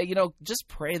Jesus say, just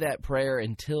pray that prayer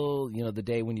until, the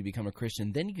day when you become a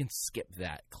Christian, then you can skip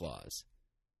that clause?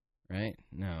 Right?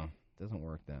 No, it doesn't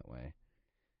work that way.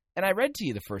 And I read to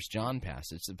you the 1 John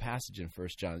passage, the passage in 1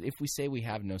 John. If we say we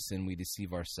have no sin, we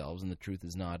deceive ourselves, and the truth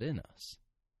is not in us.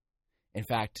 In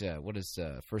fact, what does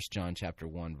 1 John chapter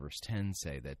 1, verse 10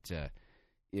 say? That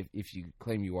if you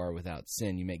claim you are without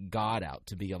sin, you make God out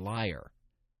to be a liar.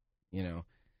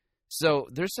 So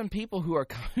there's some people who are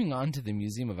coming on to the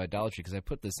Museum of Idolatry, because I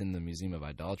put this in the Museum of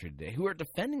Idolatry today, who are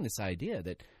defending this idea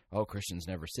that, Christians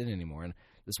never sin anymore. And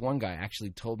this one guy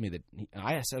actually told me that,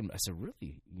 I said,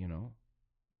 really,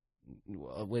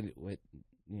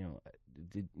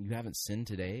 did you haven't sinned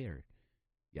today or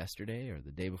yesterday or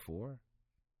the day before?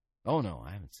 Oh, no,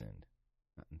 I haven't sinned.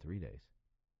 Not in 3 days.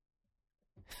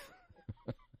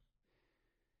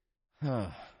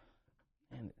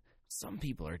 And some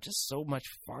people are just so much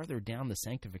farther down the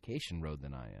sanctification road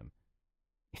than I am.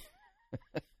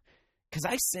 Because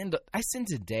I sinned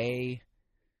today.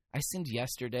 I sinned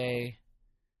yesterday.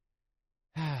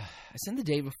 I sinned the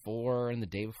day before and the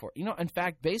day before. In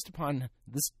fact, based upon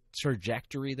this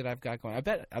trajectory that I've got going, I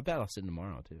bet I'll sin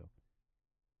tomorrow too.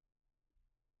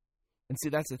 And see,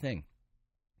 that's the thing.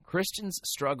 Christians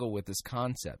struggle with this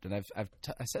concept, and I've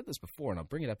said this before, and I'll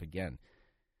bring it up again.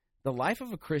 The life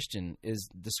of a Christian is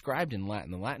described in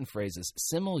Latin. The Latin phrase is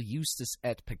simul justus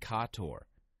et peccator,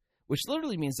 which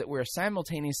literally means that we're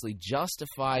simultaneously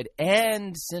justified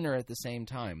and sinner at the same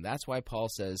time. That's why Paul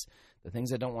says, the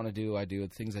things I don't want to do, I do.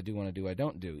 The things I do want to do, I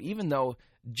don't do. Even though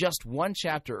just one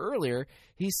chapter earlier,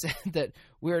 he said that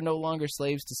we are no longer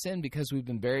slaves to sin because we've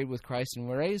been buried with Christ and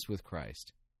we're raised with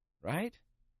Christ. Right?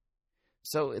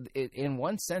 So in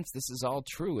one sense, this is all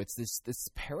true. It's this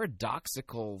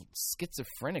paradoxical,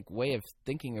 schizophrenic way of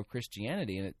thinking of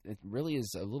Christianity, and it really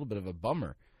is a little bit of a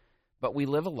bummer. But we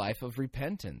live a life of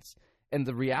repentance. And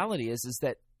the reality is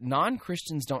that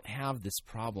non-Christians don't have this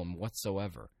problem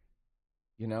whatsoever.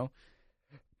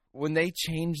 When they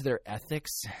change their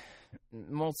ethics,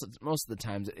 most of the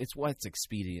times it's what's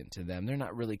expedient to them. They're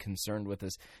not really concerned with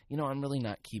this. I'm really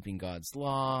not keeping God's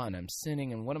law, and I'm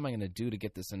sinning, and what am I going to do to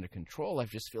get this under control? I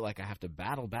just feel like I have to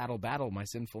battle my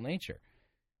sinful nature.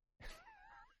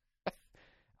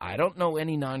 I don't know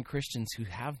any non-Christians who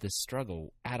have this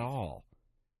struggle at all.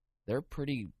 They're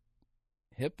pretty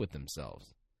hip with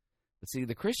themselves. But see,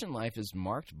 the Christian life is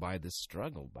marked by this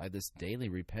struggle, by this daily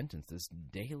repentance, this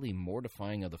daily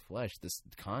mortifying of the flesh, this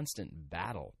constant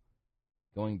battle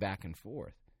going back and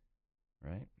forth,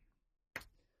 right?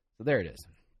 So there it is.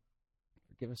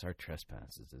 Forgive us our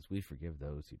trespasses as we forgive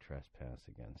those who trespass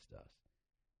against us.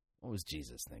 What was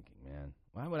Jesus thinking, man?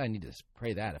 Why would I need to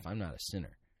pray that if I'm not a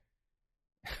sinner?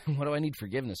 What do I need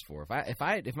forgiveness for? If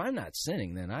I'm not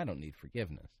sinning, then I don't need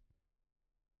forgiveness.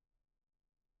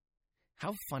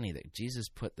 How funny that Jesus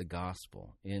put the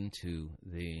gospel into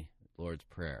the Lord's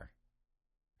Prayer.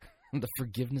 The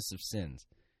forgiveness of sins.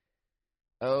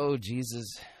 Oh, Jesus,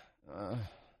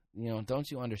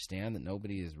 don't you understand that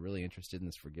nobody is really interested in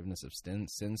this forgiveness of sin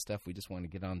stuff? We just want to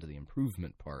get on to the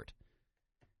improvement part.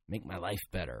 Make my life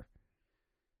better.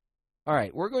 All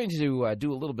right, we're going to do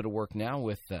a little bit of work now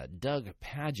with Doug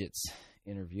Padgett's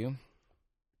interview.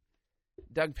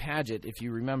 Doug Padgett, if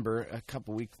you remember,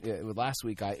 last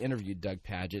week I interviewed Doug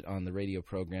Padgett on the radio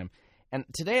program, and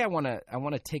today I want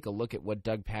to take a look at what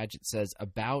Doug Padgett says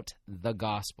about the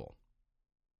gospel.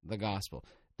 The gospel.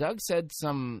 Doug said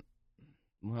some,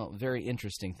 very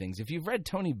interesting things. If you've read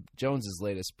Tony Jones's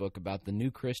latest book about the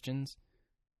new Christians,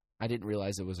 I didn't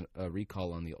realize it was a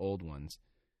recall on the old ones.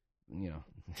 Yeah.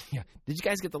 Did you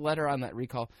guys get the letter on that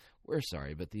recall? We're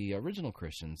sorry, but the original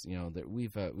Christians, that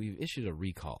we've issued a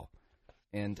recall,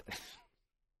 and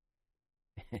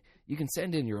you can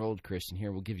send in your old Christian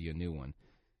here. We'll give you a new one.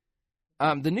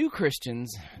 The new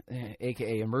Christians,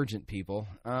 aka emergent people,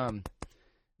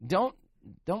 don't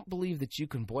believe that you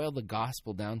can boil the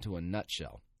gospel down to a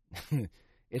nutshell.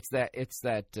 It's that.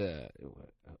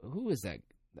 Who is that?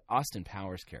 Austin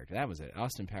Powers character. That was it.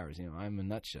 Austin Powers. I'm a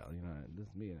nutshell. This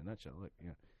is me in a nutshell. Look.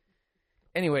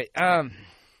 Anyway,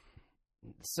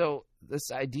 so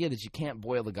this idea that you can't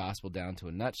boil the gospel down to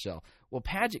a nutshell. Well,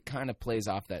 Paget kind of plays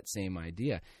off that same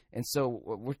idea, and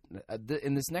so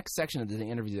in this next section of the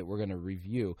interview that we're going to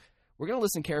review, we're going to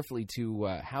listen carefully to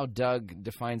how Doug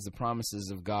defines the promises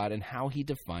of God and how he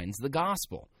defines the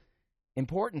gospel.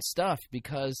 Important stuff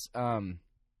because.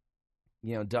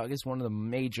 Doug is one of the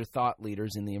major thought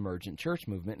leaders in the emergent church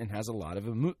movement and has a lot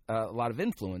of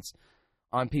influence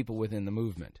on people within the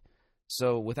movement.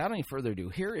 So without any further ado,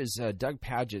 here is Doug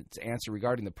Paget's answer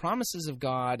regarding the promises of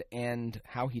God and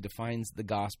how he defines the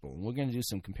gospel. And we're going to do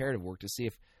some comparative work to see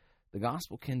if the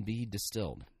gospel can be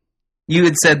distilled. You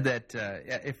had said that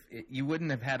if you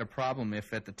wouldn't have had a problem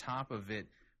if at the top of it,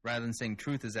 rather than saying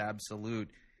truth is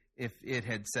absolute, if it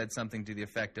had said something to the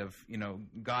effect of,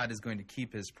 God is going to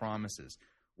keep his promises.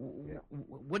 Yeah.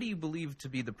 What do you believe to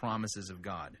be the promises of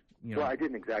God? Well, I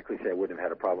didn't exactly say I wouldn't have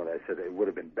had a problem with it. I said it would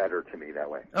have been better to me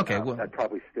that way. Okay. I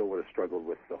probably still would have struggled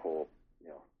with the whole,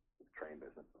 train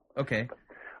business. Okay.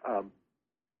 But,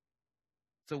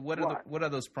 so what are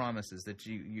those promises that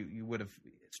you would have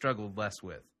struggled less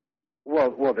with?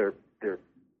 Well, they're.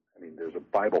 There's a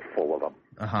Bible full of them.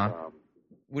 Uh-huh.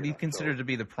 What do you consider to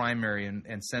be the primary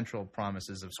and central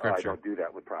promises of Scripture? I don't do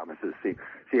that with promises. See,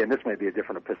 and this might be a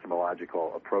different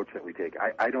epistemological approach that we take.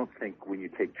 I don't think when you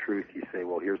take truth, you say,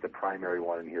 well, here's the primary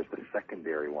one and here's the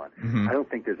secondary one. Mm-hmm. I don't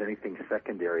think there's anything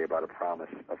secondary about a promise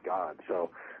of God. So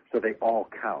they all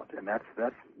count, and that's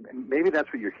maybe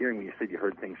that's what you're hearing when you said you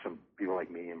heard things from people like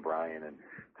me and Brian and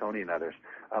Tony and others.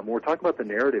 When we're talking about the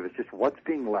narrative, it's just what's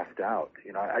being left out.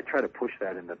 I try to push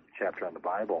that in the chapter on the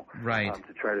Bible, right?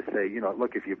 To try to say,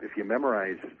 look, if you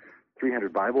memorize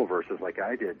 300 Bible verses like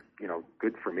I did,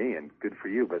 good for me and good for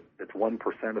you, but it's 1%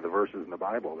 of the verses in the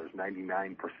Bible. There's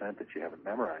 99% that you haven't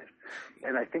memorized,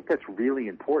 and I think that's really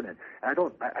important. I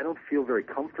don't feel very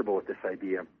comfortable with this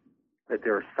idea that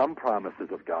there are some promises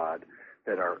of God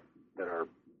that are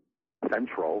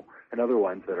central and other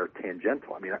ones that are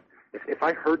tangential. If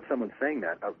I heard someone saying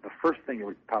that, the first thing that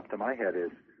would pop to my head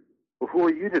is, well, who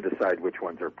are you to decide which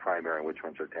ones are primary and which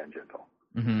ones are tangential?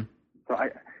 Mm-hmm. So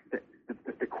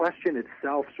the question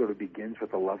itself sort of begins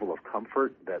with a level of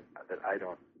comfort that I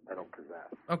don't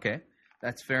possess. Okay,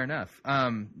 that's fair enough.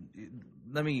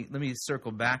 Let me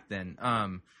circle back then.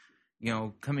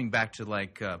 Coming back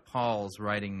to Paul's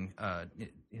writing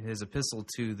his epistle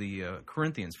to the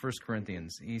Corinthians, 1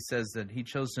 Corinthians, he says that he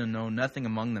chose to know nothing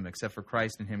among them except for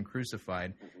Christ and him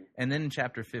crucified. Mm-hmm. And then in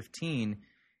chapter 15,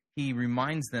 he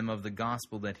reminds them of the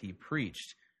gospel that he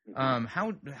preached. Mm-hmm.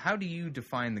 How do you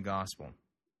define the gospel?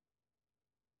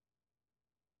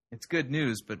 It's good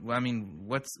news, but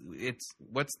what's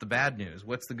the bad news?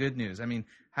 What's the good news?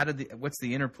 What's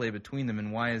the interplay between them,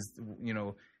 and why is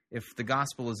if the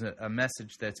gospel is a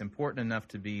message that's important enough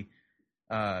to be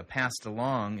passed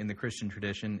along in the Christian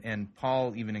tradition, and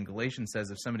Paul even in Galatians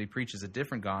says if somebody preaches a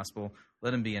different gospel,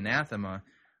 let him be anathema.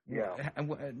 Yeah.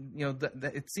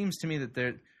 It seems to me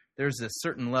that there's a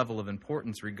certain level of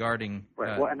importance regarding.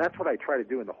 Right. And that's what I try to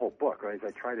do in the whole book. Right, is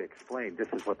I try to explain this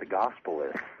is what the gospel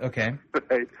is. Okay.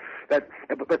 Right. But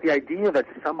the idea that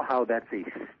somehow that's a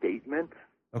statement.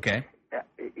 Okay.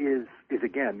 Is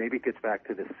again, maybe it gets back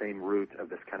to the same root of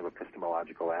this kind of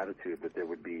epistemological attitude that there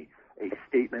would be a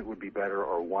statement would be better,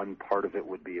 or one part of it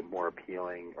would be more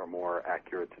appealing or more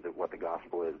accurate to what the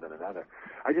gospel is than another.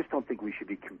 I just don't think we should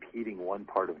be competing one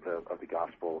part of the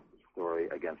gospel story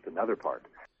against another part.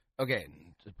 Okay,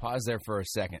 just pause there for a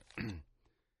second.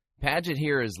 Paget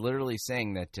here is literally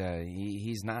saying that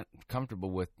he's not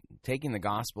comfortable with taking the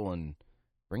gospel and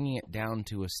bringing it down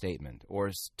to a statement. Or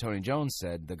as Tony Jones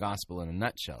said, the gospel in a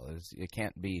nutshell. It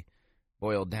can't be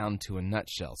boiled down to a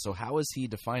nutshell. So how is he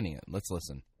defining it? Let's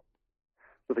listen.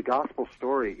 So the gospel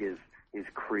story is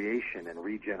creation and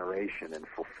regeneration and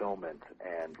fulfillment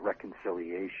and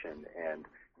reconciliation and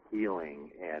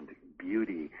healing and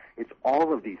beauty. It's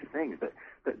all of these things.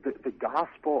 The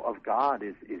gospel of God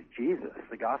is Jesus.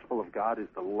 The gospel of God is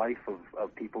the life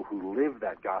of people who live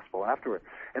that gospel afterward.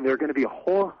 And there are going to be a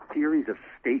whole series of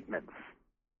statements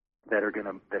that are going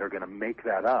to make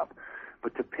that up.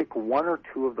 But to pick one or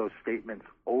two of those statements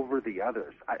over the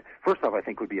others, first off, I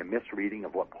think would be a misreading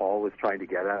of what Paul was trying to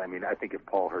get at. I mean, I think if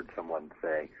Paul heard someone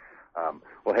say,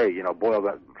 well, hey, boil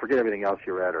that, forget everything else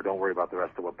you read, or don't worry about the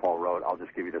rest of what Paul wrote. I'll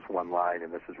just give you this one line,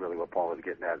 and this is really what Paul was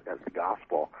getting at as the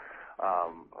gospel.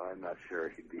 I'm not sure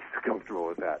he'd be comfortable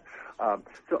with that.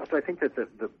 So I think that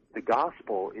the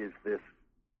gospel is this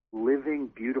living,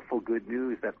 beautiful good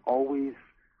news that always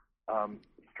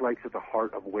strikes at the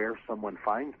heart of where someone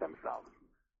finds themselves.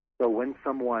 So when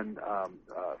someone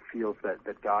feels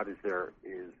that God is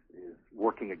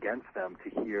working against them,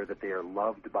 to hear that they are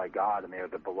loved by God and they are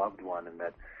the beloved one, and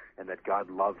that God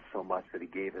loves so much that He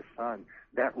gave His Son,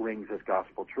 that rings as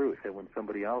gospel truth. And when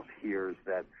somebody else hears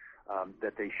that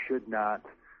they should not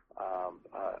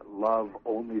love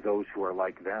only those who are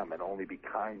like them and only be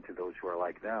kind to those who are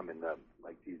like them,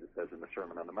 like Jesus says in the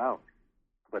Sermon on the Mount,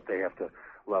 but they have to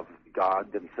love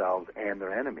God, themselves, and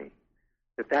their enemy,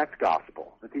 that's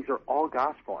gospel, that these are all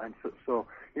gospel. And so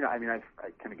I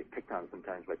kind of get picked on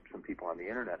sometimes by some people on the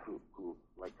internet who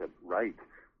like to write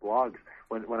blogs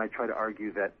when I try to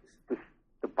argue that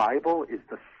the Bible is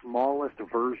the smallest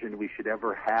version we should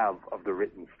ever have of the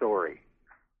written story.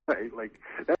 Right? Like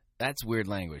that's weird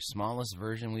language. Smallest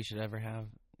version we should ever have?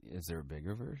 Is there a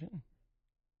bigger version?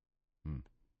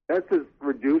 That's as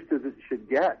reduced as it should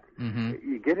get. Mm-hmm.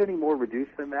 You get any more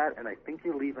reduced than that, and I think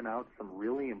you're leaving out some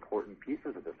really important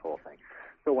pieces of this whole thing.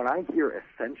 So when I hear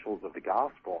essentials of the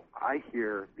gospel, I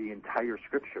hear the entire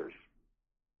scriptures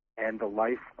and the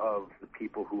life of the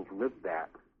people who've lived that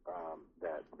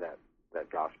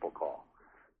gospel call.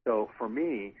 So for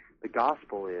me, the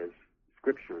gospel is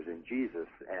scriptures in Jesus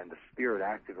and the Spirit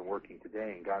active and working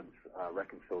today in God's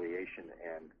reconciliation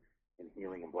and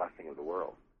healing and blessing of the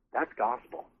world. That's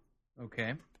gospel.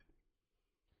 Okay.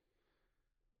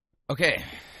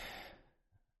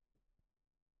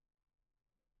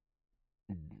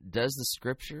 Does the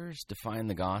scriptures define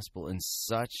the gospel in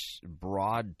such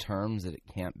broad terms that it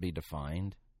can't be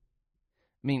defined?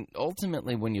 I mean,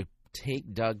 ultimately, when you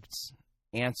take Doug's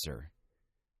answer,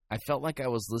 I felt like I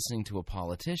was listening to a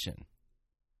politician,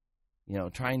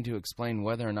 trying to explain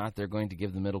whether or not they're going to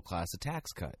give the middle class a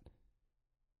tax cut.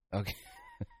 Okay.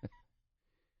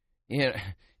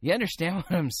 You understand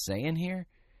what I'm saying here?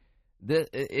 There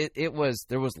was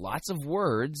lots of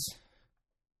words.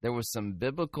 There was some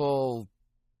biblical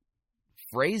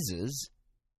phrases.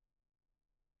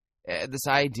 This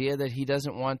idea that he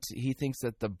thinks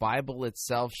that the Bible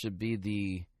itself should be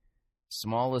the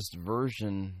smallest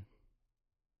version,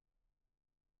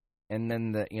 and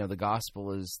then the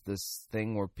gospel is this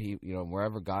thing where people,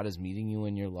 wherever God is meeting you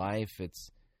in your life, it's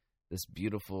this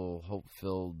beautiful,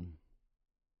 hope-filled.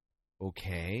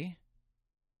 Okay.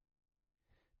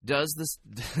 Does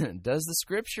the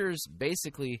scriptures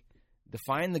basically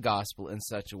define the gospel in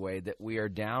such a way that we are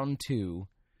down to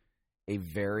a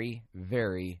very,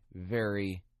 very,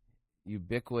 very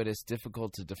ubiquitous,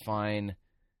 difficult to define,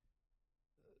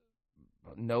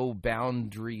 no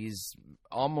boundaries,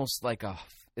 almost like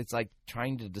it's like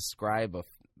trying to describe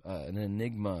an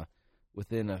enigma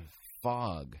within a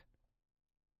fog?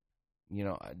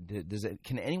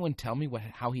 Can anyone tell me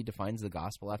how he defines the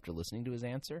gospel after listening to his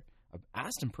answer? I've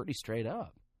asked him pretty straight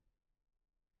up.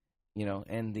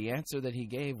 And the answer that he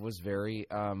gave was very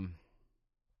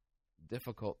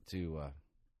difficult to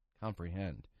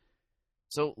comprehend.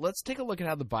 So let's take a look at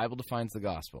how the Bible defines the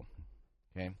gospel.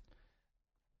 Okay?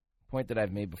 Point that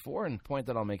I've made before and point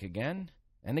that I'll make again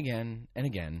and again and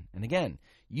again and again.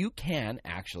 You can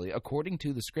actually, according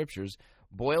to the scriptures,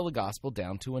 boil the gospel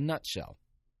down to a nutshell.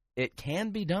 It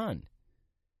can be done.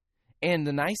 And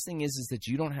the nice thing is that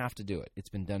you don't have to do it. It's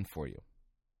been done for you.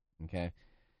 Okay?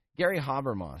 Gary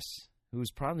Habermas,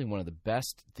 who's probably one of the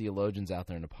best theologians out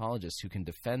there and apologists who can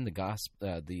defend the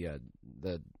gospel, the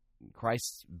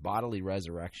Christ's bodily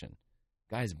resurrection.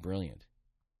 Guy's brilliant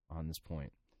on this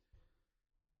point.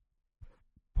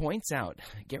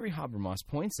 Gary Habermas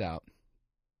points out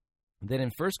that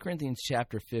in 1 Corinthians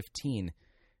chapter 15,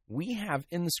 we have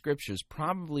in the scriptures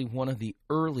probably one of the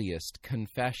earliest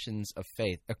confessions of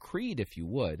faith, a creed, if you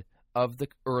would, of the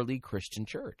early Christian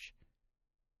church.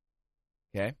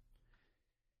 Okay?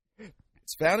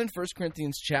 It's found in 1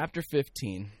 Corinthians chapter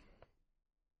 15.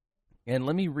 And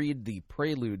let me read the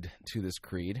prelude to this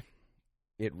creed.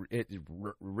 It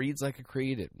reads like a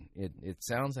creed. It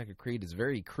sounds like a creed. It's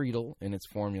very creedal in its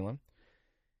formula.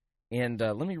 And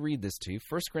let me read this to you.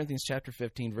 1 Corinthians chapter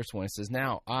 15, verse 1. It says,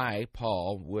 "Now I,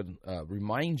 Paul, would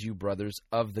remind you, brothers,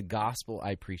 of the gospel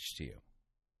I preached to you."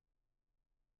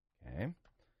 Okay.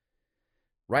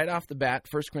 Right off the bat,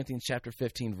 1 Corinthians chapter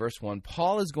 15, verse 1,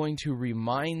 Paul is going to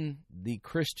remind the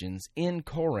Christians in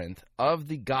Corinth of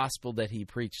the gospel that he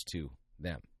preached to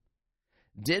them.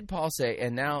 Did Paul say,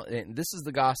 and this is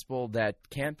the gospel that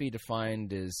can't be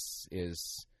defined as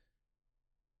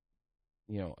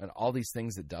and all these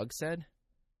things that Doug said?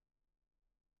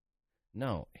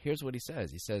 No, here's what he says.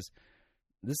 He says,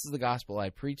 this is the gospel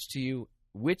I preached to you,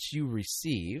 which you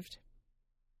received,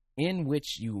 in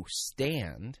which you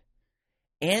stand,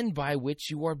 and by which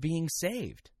you are being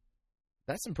saved.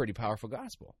 That's some pretty powerful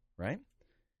gospel, right?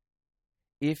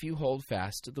 If you hold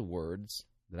fast to the words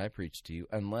that I preached to you,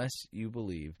 unless you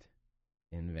believed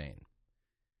in vain.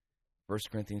 1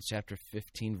 Corinthians chapter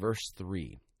 15, verse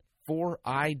 3. For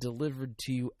I delivered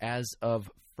to you as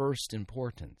of first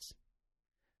importance.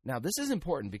 Now, this is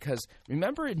important because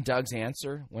remember in Doug's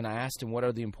answer when I asked him what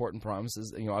are the important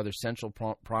promises, are there central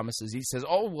promises? He says,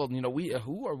 oh, well,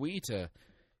 who are we to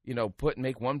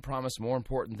make one promise more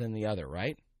important than the other,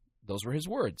 right? Those were his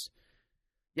words.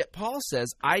 Yet Paul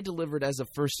says, I delivered as of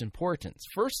first importance.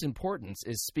 First importance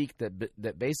is speak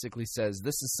that basically says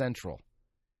this is central.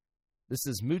 This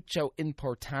is mucho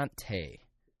importante.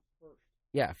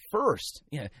 Yeah, first.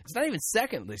 Yeah, it's not even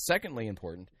secondly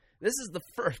important. This is the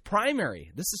first,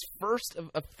 primary. This is first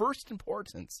of first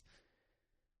importance.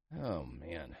 Oh,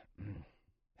 man.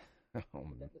 That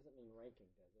doesn't mean ranking,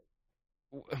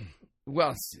 does it?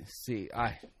 Well, see,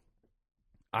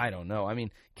 I don't know. I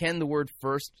mean, can the word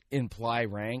first imply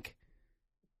rank?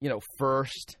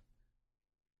 First.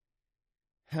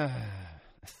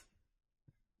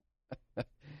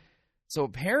 So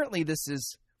apparently this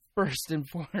is first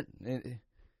important.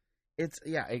 It's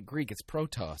in Greek, it's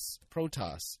protos.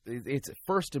 It's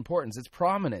first importance. It's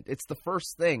prominent. It's the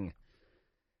first thing.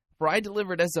 For I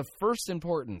delivered as of first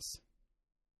importance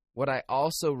what I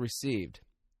also received.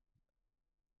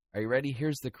 Are you ready?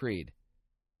 Here's the creed.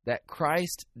 That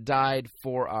Christ died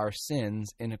for our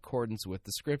sins in accordance with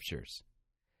the Scriptures.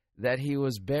 That he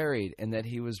was buried and that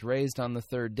he was raised on the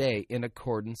third day in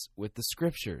accordance with the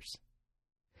Scriptures.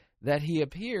 That he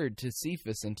appeared to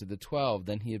Cephas and to the 12,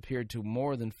 then he appeared to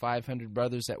more than 500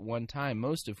 brothers at one time,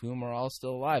 most of whom are all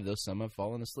still alive, though some have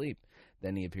fallen asleep.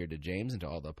 Then he appeared to James and to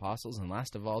all the apostles, and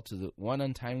last of all to the one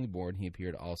untimely born, he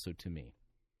appeared also to me.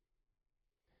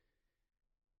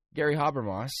 Gary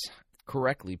Habermas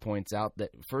correctly points out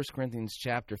that 1 Corinthians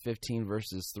chapter 15,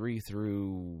 verses 3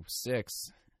 through 6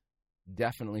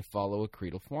 definitely follow a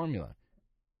creedal formula.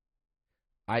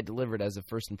 I delivered as of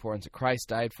first importance that Christ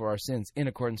died for our sins in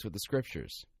accordance with the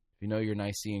Scriptures. If you know your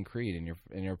Nicene Creed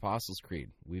and your Apostles' Creed,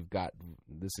 we've got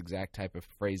this exact type of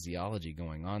phraseology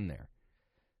going on there.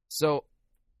 So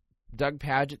Doug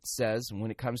Pagitt says,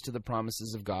 when it comes to the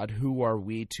promises of God, who are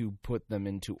we to put them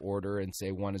into order and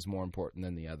say one is more important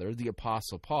than the other? The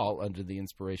Apostle Paul, under the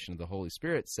inspiration of the Holy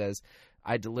Spirit, says,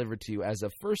 I delivered to you as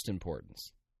of first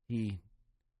importance. He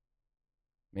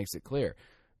makes it clear.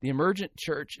 The emergent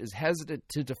church is hesitant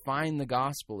to define the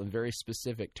gospel in very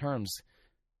specific terms,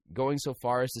 going so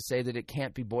far as to say that it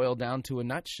can't be boiled down to a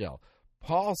nutshell.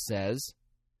 Paul says,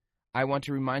 I want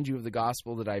to remind you of the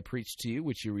gospel that I preached to you,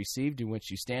 which you received, in which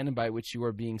you stand, and by which you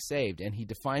are being saved. And he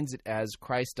defines it as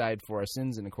Christ died for our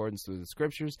sins in accordance with the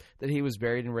Scriptures, that he was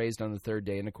buried and raised on the third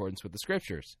day in accordance with the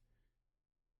Scriptures.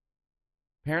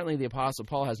 Apparently, the Apostle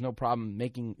Paul has no problem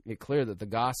making it clear that the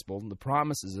gospel, the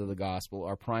promises of the gospel,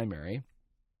 are primary,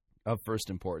 of first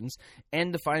importance,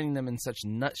 and defining them in such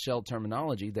nutshell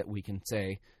terminology that we can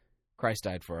say Christ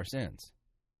died for our sins.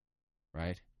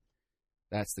 Right?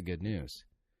 That's the good news.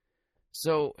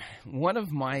 So one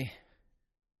of my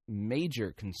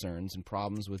major concerns and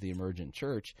problems with the emergent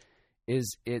church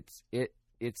is its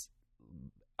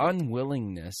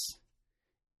unwillingness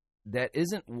that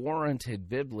isn't warranted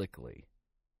biblically.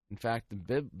 In fact,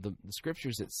 the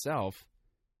Scriptures itself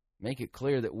make it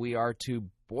clear that we are to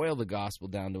boil the gospel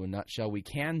down to a nutshell. We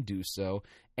can do so,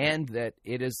 and that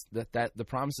it is that the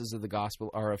promises of the gospel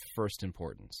are of first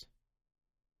importance.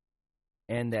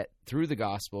 And that through the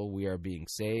gospel we are being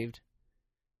saved,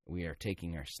 we are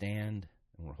taking our stand,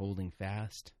 and we're holding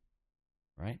fast,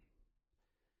 right?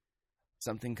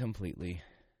 Something completely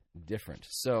different.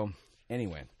 So,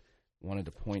 anyway, wanted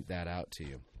to point that out to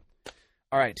you.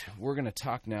 All right, we're going to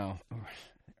talk now.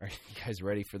 Are you guys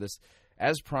ready for this?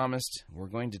 As promised, we're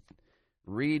going to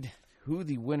read who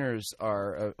the winners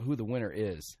are, who the winner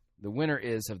is. The winner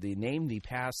is of the Name That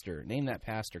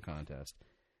Pastor contest.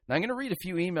 Now, I'm going to read a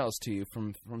few emails to you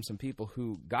from some people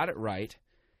who got it right,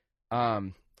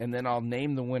 and then I'll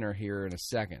name the winner here in a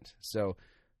second. So,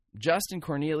 Justin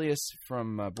Cornelius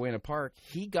from Buena Park,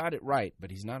 he got it right,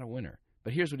 but he's not a winner.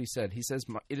 But here's what he said. He says,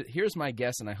 here's my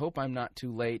guess, and I hope I'm not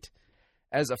too late,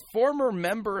 As a former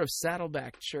member of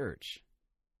Saddleback Church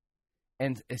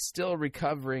and is still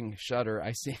recovering,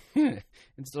 I seem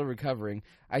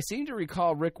to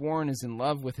recall Rick Warren is in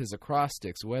love with his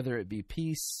acrostics, whether it be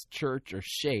peace, church, or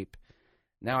shape.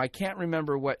 Now, I can't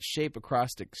remember what shape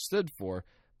acrostic stood for,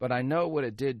 but I know what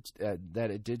it did,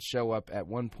 that it did show up at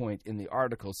one point in the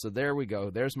article. So there we go.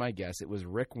 There's my guess. It was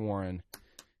Rick Warren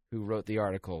who wrote the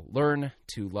article, Learn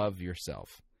to Love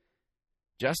Yourself.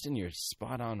 Justin, you're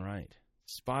spot on right.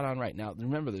 Spot on right. Now,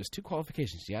 remember, there's 2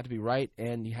 qualifications. You had to be right,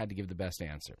 and you had to give the best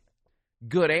answer.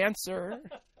 Good answer.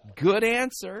 Good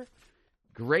answer.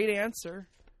 Great answer.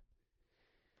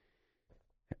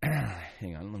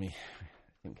 Hang on. Let me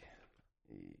think.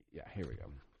 Yeah, here we go.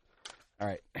 All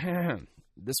right.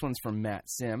 This one's from Matt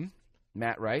Sim.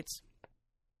 Matt writes,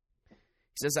 he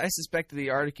says, I suspect the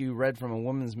article you read from a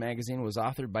woman's magazine was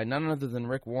authored by none other than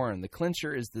Rick Warren. The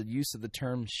clincher is the use of the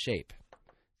term shape.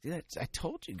 See, I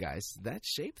told you guys, that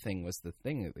shape thing was the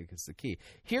thing that was the key.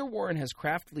 Here, Warren has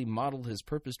craftily modeled his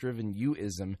purpose-driven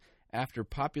you-ism after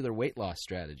popular weight loss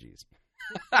strategies.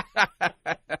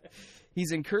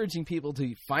 He's encouraging people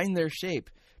to find their shape.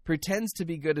 Pretends to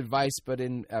be good advice, but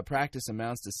in practice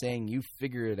amounts to saying you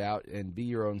figure it out and be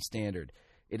your own standard.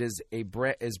 It is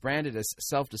branded as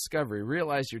self-discovery.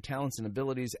 Realize your talents and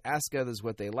abilities. Ask others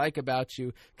what they like about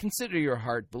you. Consider your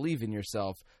heart. Believe in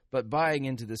yourself. But buying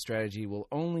into this strategy will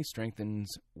only strengthen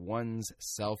one's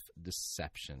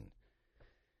self-deception.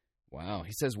 Wow.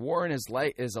 He says Warren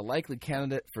is a likely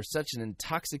candidate for such an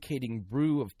intoxicating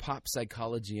brew of pop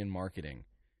psychology and marketing.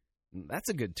 That's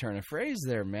a good turn of phrase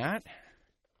there, Matt.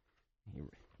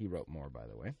 He wrote more, by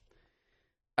the way.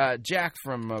 Jack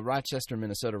from Rochester,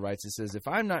 Minnesota writes, it says, if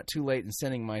I'm not too late in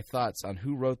sending my thoughts on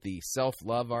who wrote the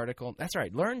self-love article, that's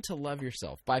right, Learn to Love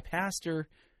Yourself by Pastor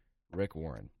Rick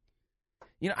Warren.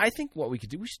 You know, I think what we could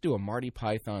do, we should do a Marty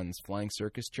Python's Flying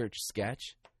Circus Church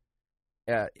sketch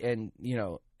and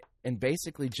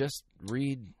basically just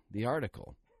read the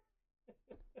article.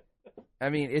 I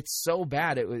mean, it's so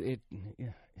bad, it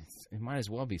might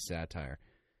as well be satire.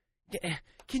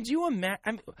 Can you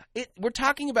imagine? We're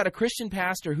talking about a Christian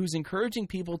pastor who's encouraging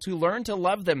people to learn to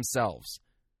love themselves.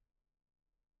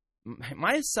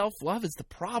 My self-love is the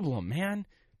problem, man.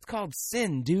 It's called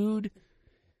sin, dude.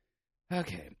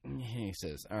 Okay, he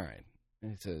says, all right.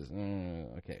 He says,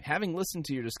 okay. Having listened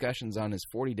to your discussions on his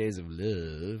 40 Days of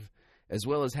Love, as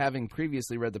well as having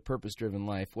previously read The Purpose-Driven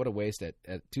Life, what a waste at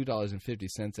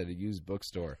 $2.50 at a used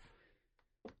bookstore.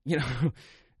 You know,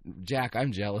 Jack,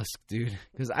 I'm jealous, dude,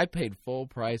 because I paid full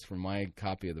price for my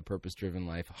copy of The Purpose-Driven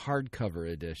Life, hardcover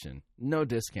edition, no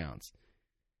discounts.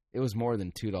 It was more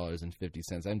than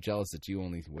 $2.50. I'm jealous that you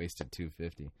only wasted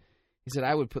 $2.50. He said,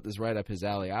 I would put this right up his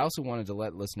alley. I also wanted to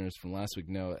let listeners from last week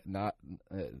know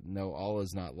all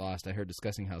is not lost. I heard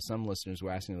discussing how some listeners were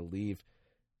asking to leave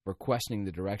for questioning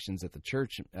the directions that the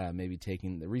church may be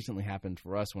taking. That recently happened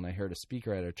for us when I heard a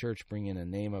speaker at our church bring in a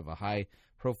name of a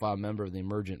high-profile member of the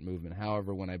emergent movement.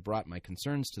 However, when I brought my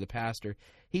concerns to the pastor,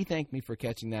 he thanked me for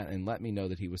catching that and let me know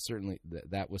that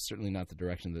that was certainly not the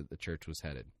direction that the church was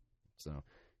headed. So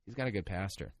he's got a good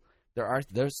pastor.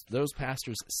 Those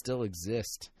pastors still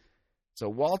exist. So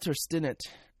Walter Stinnett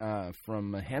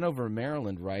from Hanover,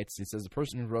 Maryland writes, he says, the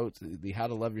person who wrote the How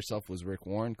to Love Yourself was Rick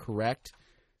Warren. Correct.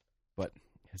 But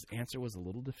his answer was a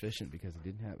little deficient because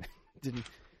he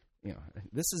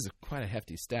this is quite a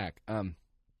hefty stack.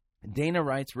 Dana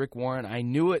writes, Rick Warren, I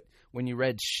knew it when you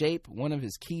read shape, one of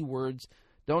his key words.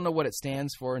 Don't know what it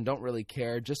stands for and don't really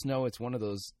care. Just know it's one of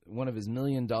his $1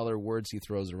 million words he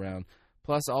throws around.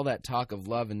 Plus, all that talk of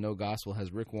love and no gospel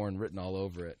has Rick Warren written all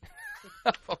over it.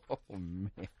 Oh,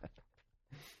 man.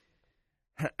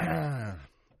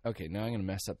 Okay, now I'm going to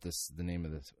mess up the name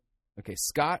of this. Okay,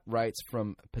 Scott writes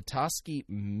from Petoskey,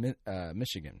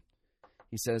 Michigan.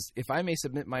 He says, if I may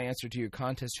submit my answer to your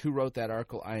contest, who wrote that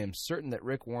article? I am certain that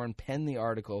Rick Warren penned the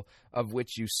article of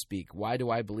which you speak. Why do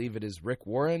I believe it is Rick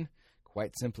Warren?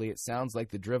 Quite simply, it sounds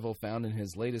like the drivel found in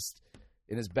his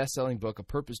best-selling book, A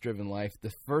Purpose-Driven Life.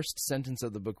 The first sentence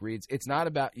of the book reads, it's not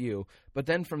about you. But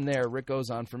then from there, Rick goes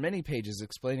on for many pages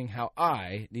explaining how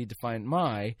I need to find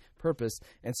my purpose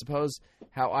and suppose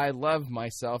how I love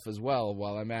myself as well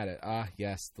while I'm at it. Ah,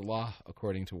 yes, the law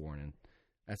according to Warren.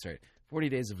 That's right. 40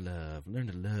 Days of Love. Learn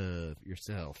to love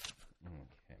yourself.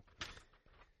 Okay.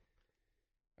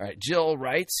 All right, Jill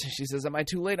writes, she says, am I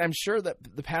too late? I'm sure that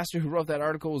the pastor who wrote that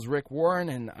article was Rick Warren,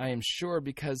 and I am sure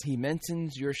because he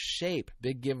mentions your shape.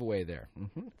 Big giveaway there.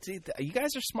 Mm-hmm. See, you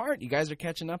guys are smart. You guys are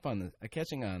catching on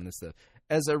this stuff.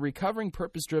 As a recovering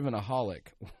purpose-driven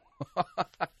aholic.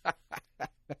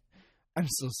 I'm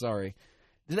so sorry.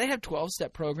 Do they have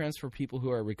 12-step programs for people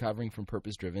who are recovering from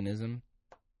purpose-drivenism?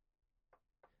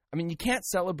 I mean, you can't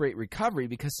celebrate recovery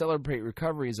because Celebrate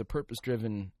Recovery is a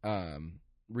purpose-driven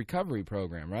recovery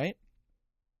program, right?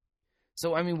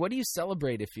 So, I mean, what do you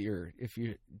celebrate if you're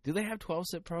do they have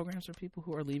 12-step programs for people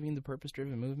who are leaving the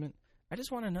purpose-driven movement? I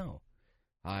just want to know.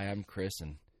 Hi, I'm Chris,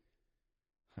 and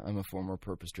I'm a former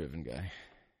purpose-driven guy.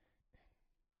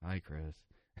 Hi, Chris.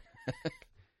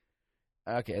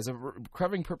 Okay, as a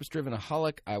recovering purpose-driven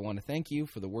aholic, I want to thank you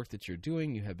for the work that you're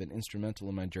doing. You have been instrumental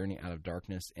in my journey out of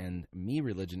darkness and me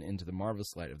religion into the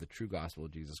marvelous light of the true gospel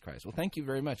of Jesus Christ. Well, thank you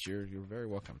very much. You're very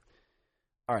welcome.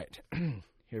 All right,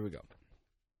 here we go.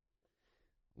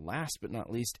 Last but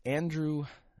not least, Andrew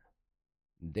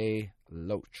De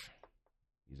Loach.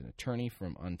 He's an attorney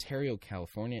from Ontario,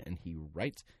 California, and he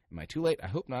writes, am I too late? I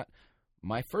hope not.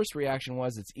 My first reaction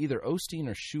was it's either Osteen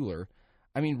or Schuller.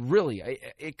 I mean, really,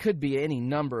 it could be any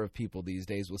number of people these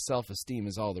days with self-esteem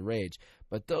is all the rage,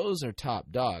 but those are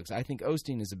top dogs. I think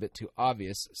Osteen is a bit too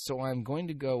obvious, so I'm going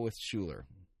to go with Schuller.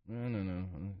 No.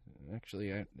 Actually,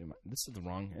 this is the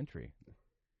wrong entry.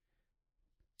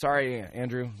 Sorry,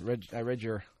 Andrew. I read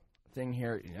your thing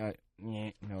here.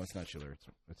 No, it's not Schuller.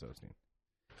 It's Osteen.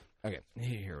 Okay,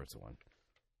 here's the one.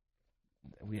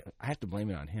 I have to blame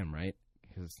it on him, right?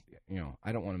 Because,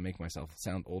 I don't want to make myself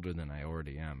sound older than I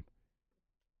already am.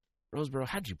 Roseboro,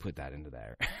 how'd you put that into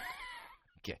there?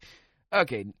 Okay.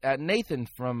 Nathan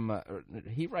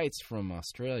he writes from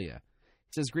Australia.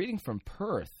 He says, greetings from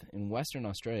Perth in Western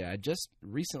Australia. I just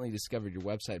recently discovered your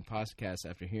website and podcast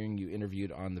after hearing you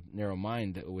interviewed on The Narrow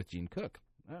Mind with Gene Cook.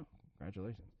 Oh,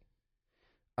 congratulations.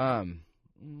 Let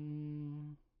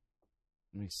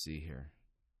me see here.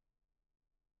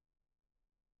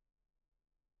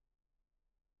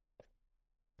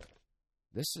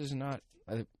 This is not...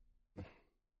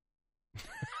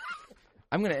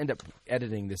 I'm going to end up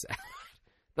editing this out.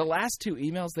 The last two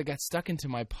emails that got stuck into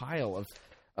my pile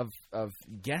of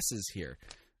guesses here.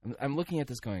 I'm looking at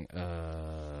this going,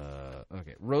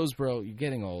 okay. Roseboro, you're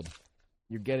getting old.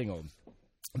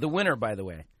 The winner, by the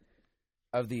way,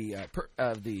 of the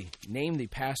Name the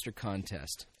Pastor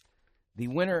contest. The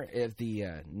winner of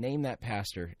the Name That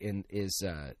Pastor is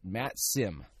Matt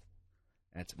Sim.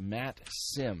 That's Matt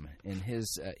Sim in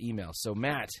his email. So,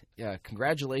 Matt,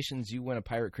 congratulations. You win a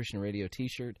Pirate Christian Radio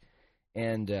t-shirt.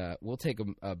 And we'll take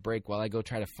a break while I go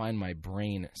try to find my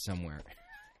brain somewhere.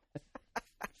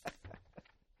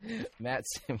 Matt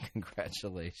Sim,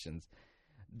 congratulations.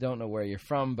 Don't know where you're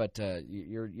from, but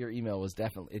your email was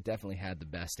definitely had the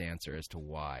best answer as to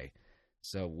why.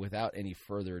 So, without any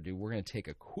further ado, we're going to take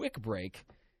a quick break.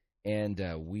 And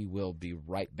we will be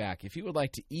right back. If you would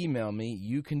like to email me,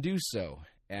 you can do so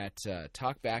at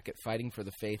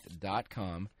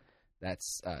talkback@fightingforthefaith.com.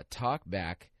 That's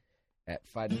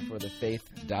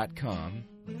talkback@fightingforthefaith.com.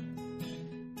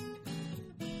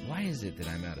 Why is it that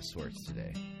I'm out of sorts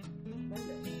today?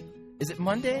 Monday. Is it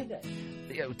Monday?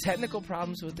 Technical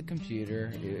problems with the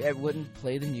computer. It wouldn't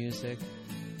play the music.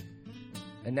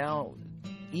 And now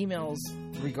emails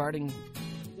regarding...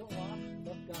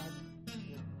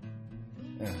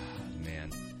 Oh, man.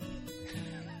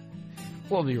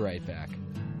 We'll be right back.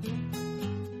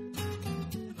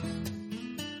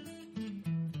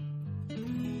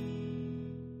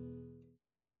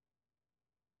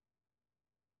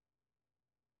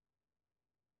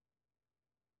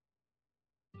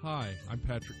 Hi, I'm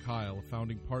Patrick Kyle, a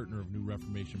founding partner of New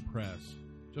Reformation Press.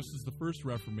 Just as the First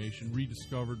Reformation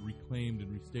rediscovered, reclaimed,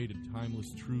 and restated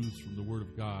timeless truths from the Word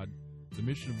of God, the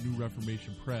mission of New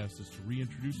Reformation Press is to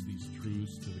reintroduce these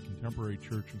truths to the contemporary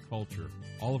church and culture.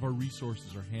 All of our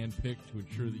resources are handpicked to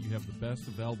ensure that you have the best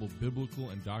available biblical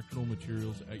and doctrinal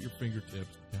materials at your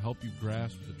fingertips to help you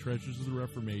grasp the treasures of the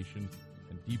Reformation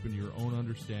and deepen your own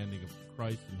understanding of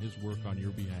Christ and His work on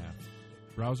your behalf.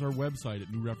 Browse our website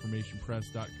at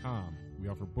newreformationpress.com. We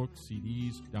offer books,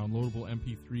 CDs, downloadable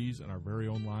MP3s, and our very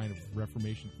own line of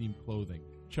Reformation-themed clothing.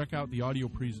 Check out the audio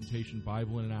presentation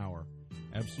Bible in an Hour.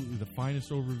 Absolutely the finest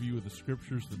overview of the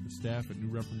Scriptures that the staff at New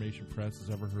Reformation Press has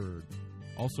ever heard.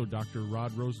 Also, Dr.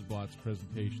 Rod Rosenblatt's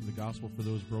presentation, The Gospel for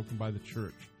Those Broken by the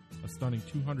Church, a stunning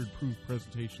 200-proof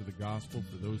presentation of the Gospel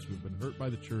for those who have been hurt by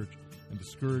the Church and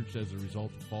discouraged as a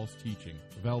result of false teaching.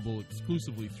 Available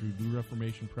exclusively through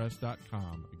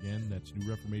newreformationpress.com. Again, that's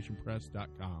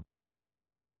newreformationpress.com.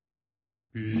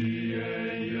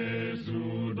 Pie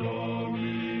Jesu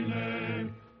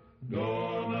Domine,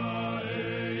 dona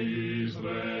eis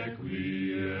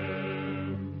requiem.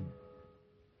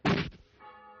 Pie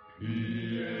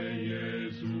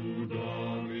Jesu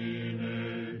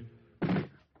Domine,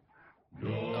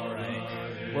 all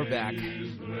right, we're back.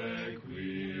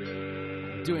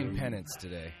 Doing penance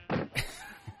today.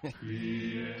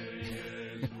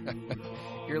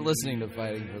 You're listening to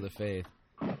Fighting for the Faith.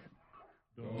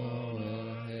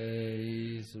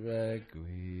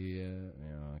 Requiem.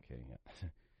 Yeah, okay. Yeah.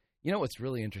 You know what's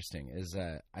really interesting is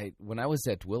when I was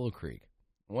at Willow Creek,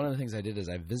 one of the things I did is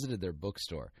I visited their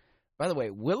bookstore. By the way,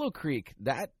 Willow Creek,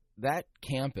 that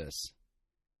campus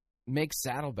makes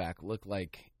Saddleback look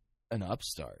like an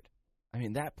upstart. I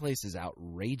mean, that place is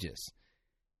outrageous.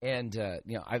 And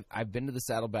I've been to the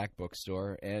Saddleback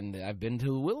bookstore, and I've been to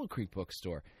the Willow Creek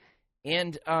bookstore.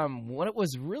 And what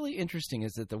was really interesting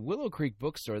is that the Willow Creek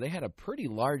bookstore, they had a pretty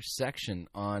large section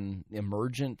on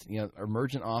emergent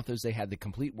authors. They had the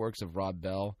complete works of Rob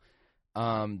Bell.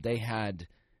 They had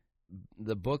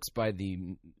the books by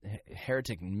the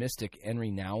heretic mystic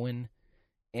Henry Nouwen,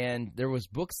 and there was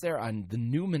books there on the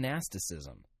new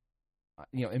monasticism.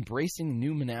 Embracing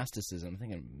new monasticism. I'm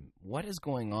thinking, what is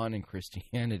going on in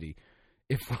Christianity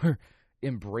if we're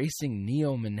embracing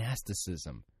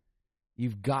neo-monasticism?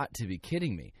 You've got to be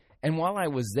kidding me. And while I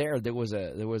was there was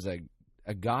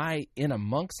a guy in a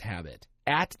monk's habit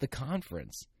at the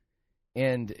conference,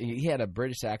 and he had a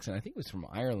British accent. I think he was from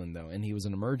Ireland, though, and he was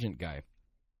an emergent guy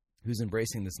who's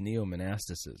embracing this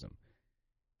neo-monasticism.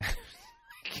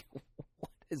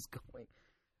 What is going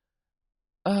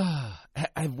on?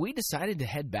 Have we decided to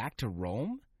head back to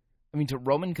Rome? I mean, to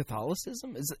Roman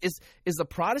Catholicism? Is the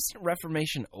Protestant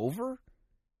Reformation over?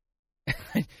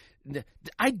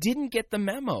 I didn't get the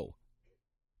memo.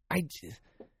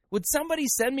 Would somebody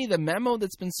send me the memo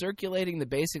that's been circulating that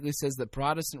basically says that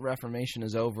Protestant Reformation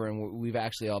is over and we've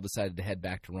actually all decided to head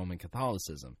back to Roman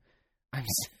Catholicism?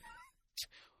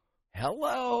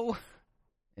 Hello?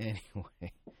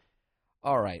 Anyway.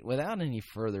 All right, without any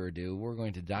further ado, we're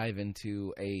going to dive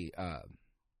into a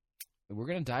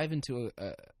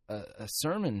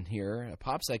sermon here, a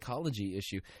pop psychology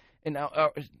issue. And now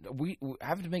we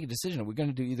have to make a decision. Are we going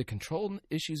to do either control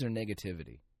issues or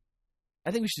negativity?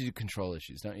 I think we should do control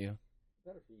issues, don't you?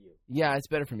 Better for you. Yeah, it's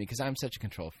better for me because I'm such a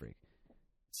control freak.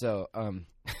 So,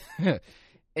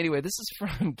 anyway, this is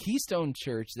from Keystone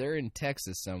Church. They're in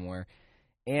Texas somewhere.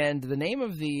 And the name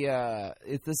of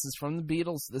this is from the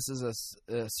Beatles. This is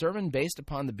a sermon based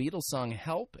upon the Beatles song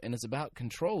Help, and it's about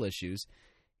control issues.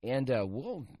 And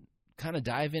we'll kind of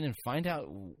dive in and find out,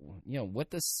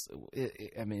 what this,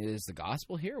 I mean, is the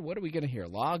gospel here? What are we going to hear?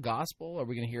 Law, gospel? Are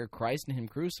we going to hear Christ and Him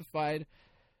crucified?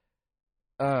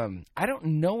 I don't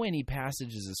know any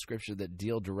passages of Scripture that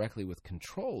deal directly with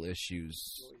control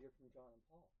issues.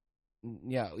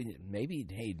 Yeah, maybe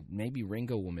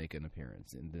Ringo will make an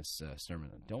appearance in this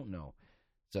sermon. I don't know.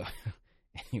 So,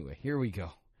 anyway, here we go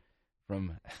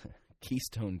from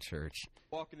Keystone Church.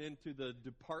 Walking into the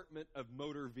Department of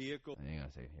Motor Vehicle. Hang on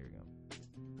a second. Here we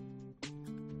go.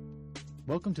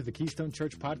 Welcome to the Keystone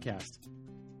Church podcast.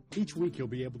 Each week you'll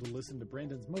be able to listen to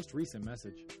Brandon's most recent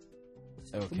message.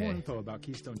 Okay. For more info about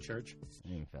Keystone Church,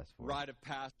 fast forward. Rite of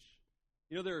passage.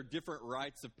 There are different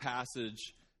rites of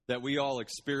passage that we all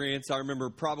experience. I remember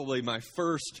probably my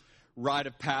first rite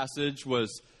of passage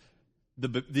was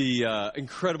the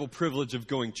incredible privilege of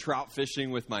going trout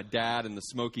fishing with my dad in the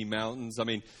Smoky Mountains. I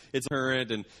mean, it's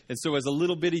current, and so as a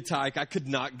little bitty tyke, I could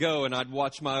not go, and I'd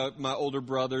watch my older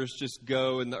brothers just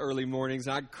go in the early mornings,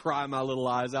 and I'd cry my little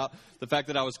eyes out. The fact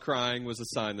that I was crying was a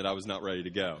sign that I was not ready to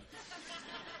go.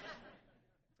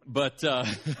 But I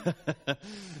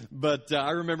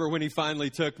remember when he finally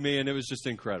took me, and it was just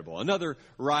incredible. Another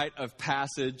rite of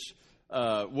passage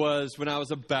was when I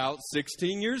was about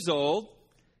 16 years old,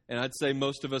 and I'd say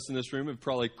most of us in this room have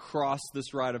probably crossed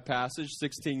this rite of passage.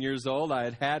 16 years old, I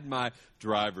had my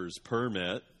driver's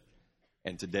permit,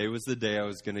 and today was the day I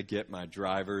was going to get my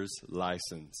driver's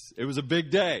license. It was a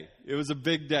big day. It was a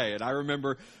big day, and I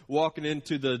remember walking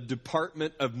into the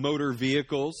Department of Motor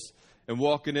Vehicles and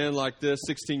walking in like this,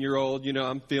 16-year-old,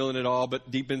 I'm feeling it all, but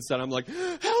deep inside I'm like,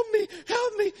 help me,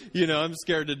 help me. I'm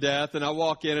scared to death. And I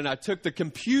walk in and I took the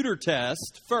computer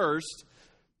test first.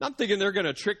 I'm thinking they're going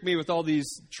to trick me with all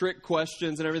these trick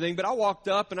questions and everything, but I walked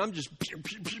up and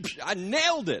I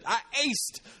nailed it. I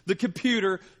aced the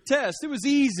computer test. It was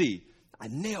easy. I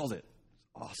nailed it.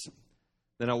 Awesome.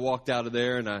 Then I walked out of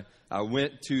there and I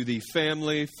went to the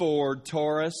family Ford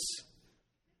Taurus.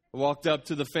 I walked up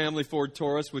to the family Ford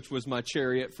Taurus, which was my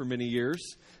chariot for many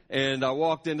years, and I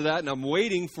walked into that, and I'm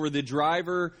waiting for the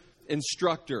driver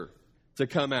instructor to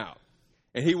come out.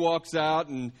 And he walks out,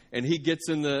 and he gets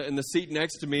in the seat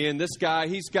next to me, and this guy,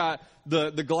 he's got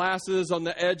the glasses on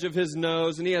the edge of his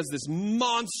nose, and he has this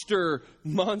monster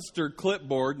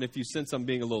clipboard. And if you sense I'm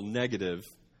being a little negative,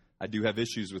 I do have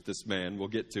issues with this man we'll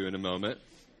get to in a moment.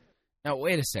 Now,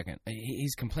 wait a second.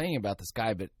 He's complaining about this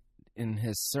guy, but in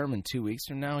his sermon 2 weeks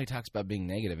from now, he talks about being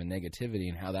negative and negativity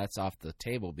and how that's off the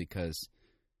table because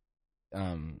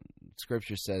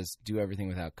Scripture says do everything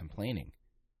without complaining.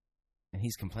 And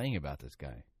he's complaining about this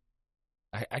guy.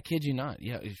 I kid you not.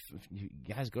 Yeah, if you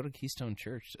guys go to Keystone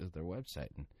Church, their website,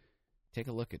 and take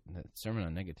a look at that sermon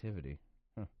on negativity.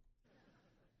 Huh.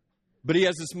 But he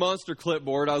has this monster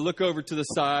clipboard. I look over to the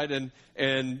side,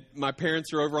 and my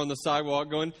parents are over on the sidewalk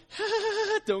going,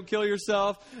 "Don't kill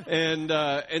yourself."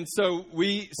 And so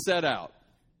we set out.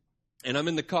 And I'm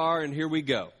in the car, and here we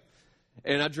go.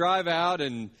 And I drive out,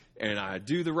 and I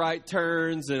do the right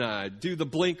turns, and I do the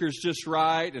blinkers just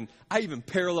right, and I even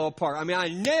parallel park. I mean, I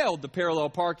nailed the parallel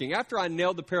parking. After I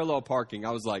nailed the parallel parking,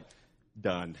 I was like,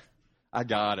 done. I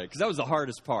got it, because that was the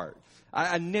hardest part.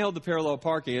 I nailed the parallel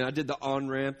parking, and I did the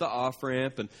on-ramp, the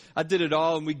off-ramp, and I did it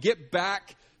all. And we get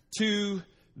back to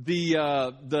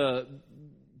the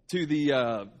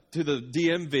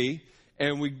DMV,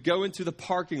 and we go into the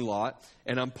parking lot,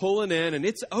 and I'm pulling in, and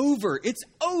it's over.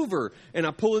 And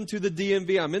I pull into the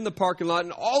DMV. I'm in the parking lot,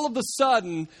 and all of a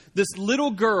sudden, this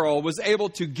little girl was able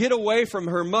to get away from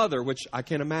her mother, which I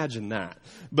can't imagine that.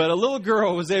 But a little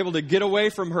girl was able to get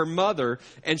away from her mother,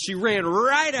 and she ran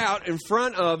right out in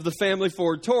front of the family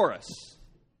Ford Taurus.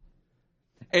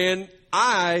 And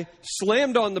I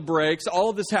slammed on the brakes. All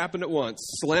of this happened at once.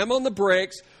 Slam on the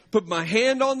brakes, put my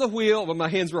hand on the wheel. Well, my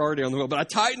hands were already on the wheel, but I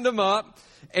tightened them up.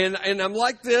 And I'm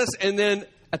like this. And then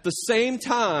at the same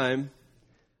time,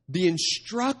 the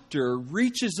instructor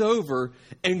reaches over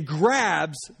and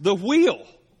grabs the wheel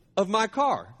of my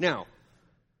car. Now,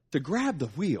 to grab the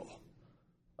wheel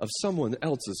of someone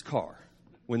else's car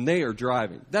when they are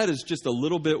driving, that is just a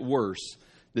little bit worse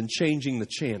than changing the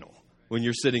channel when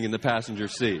you're sitting in the passenger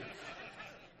seat.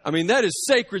 I mean, that is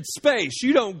sacred space.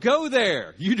 You don't go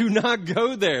there. You do not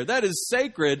go there. That is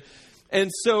sacred. And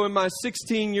so in my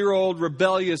 16-year-old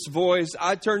rebellious voice,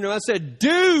 I turned to him and I said,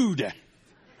 "Dude,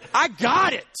 I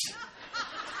got it."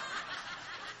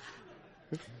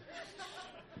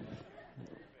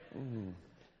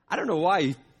 I don't know why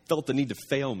he felt the need to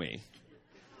fail me.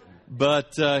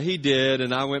 But he did,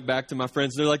 and I went back to my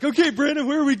friends. They're like, "Okay, Brandon,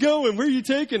 where are we going? Where are you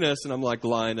taking us?" And I'm like,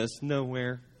 "Linus,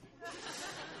 nowhere."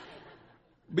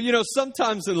 But, you know,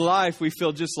 sometimes in life we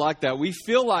feel just like that. We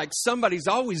feel like somebody's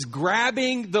always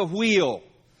grabbing the wheel,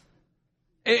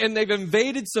 and they've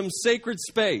invaded some sacred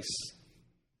space.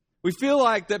 We feel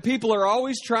like that people are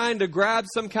always trying to grab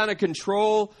some kind of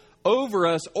control over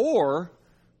us, or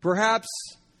perhaps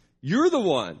you're the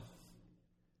one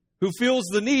who feels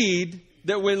the need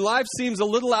that when life seems a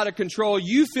little out of control,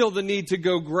 you feel the need to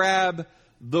go grab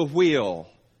the wheel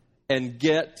and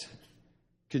get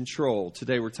control.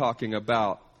 Today we're talking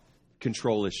about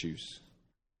control issues.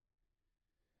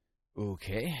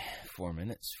 Okay, 4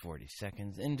 minutes, 40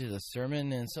 seconds into the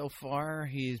sermon, and so far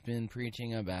he's been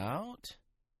preaching about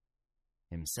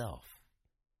himself.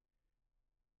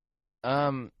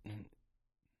 I'm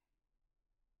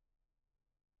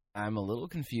a little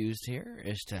confused here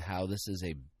as to how this is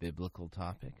a biblical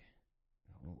topic.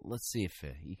 Let's see if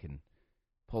he can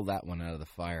pull that one out of the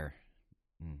fire.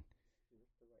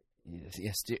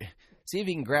 Yes, see if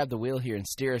he can grab the wheel here and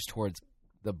steer us towards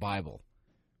the Bible.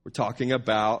 We're talking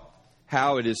about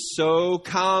how it is so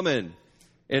common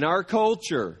in our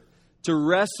culture to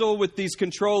wrestle with these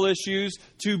control issues,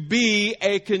 to be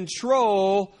a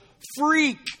control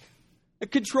freak. A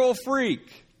control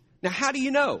freak. Now, how do you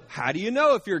know? How do you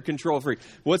know if you're a control freak?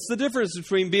 What's the difference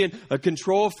between being a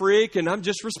control freak and I'm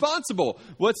just responsible?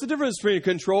 What's the difference between a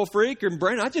control freak and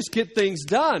Brandon, I just get things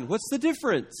done? What's the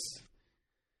difference?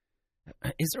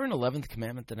 Is there an 11th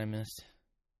commandment that I missed?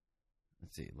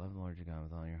 Let's see. Love the Lord your God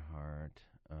with all your heart.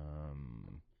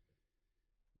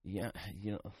 Yeah,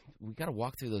 you know, we got to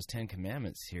walk through those 10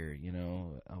 commandments here. You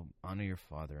know, honor your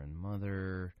father and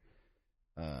mother.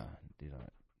 Do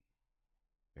not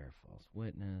bear false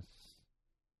witness.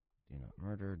 Do not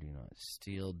murder. Do not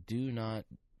steal. Do not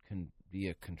be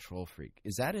a control freak.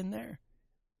 Is that in there?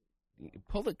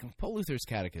 Pull Luther's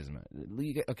catechism.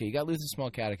 Okay, you got Luther's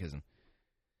small catechism.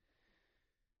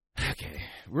 Okay,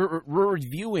 we're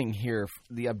reviewing here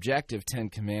the objective 10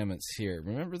 commandments here.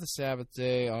 Remember the Sabbath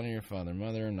day, honor your father and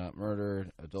mother, not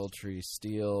murder, adultery,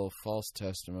 steal, false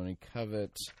testimony,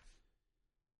 covet,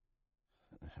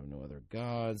 have no other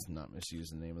gods, not misuse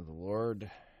the name of the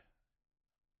Lord.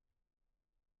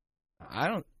 I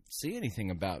don't see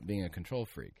anything about being a control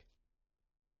freak.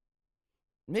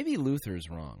 Maybe Luther's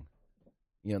wrong.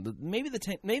 You know, maybe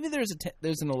there's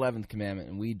an 11th commandment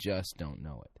and we just don't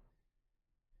know it.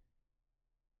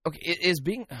 Okay, is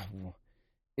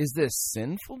this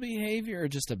sinful behavior or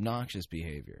just obnoxious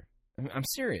behavior? I'm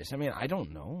serious. I mean, I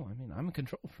don't know. I mean, I'm a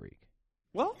control freak.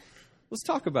 Well, let's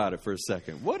talk about it for a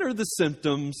second. What are the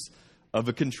symptoms of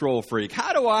a control freak?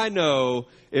 How do I know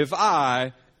if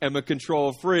I am a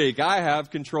control freak? I have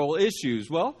control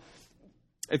issues. Well,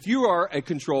 If you are a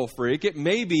control freak, it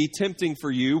may be tempting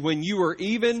for you when you are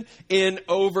even in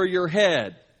over your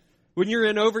head. When you're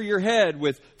in over your head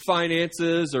with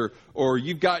finances or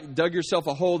you've dug yourself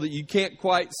a hole that you can't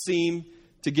quite seem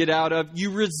to get out of,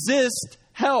 you resist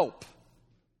help.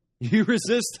 You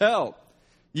resist help.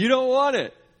 You don't want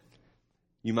it.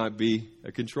 You might be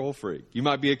a control freak. You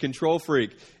might be a control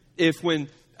freak if when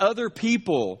other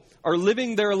people are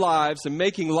living their lives and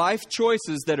making life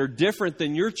choices that are different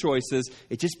than your choices,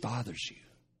 it just bothers you.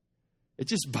 It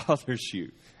just bothers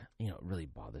you. You know, it really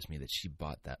bothers me that she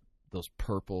bought those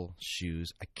purple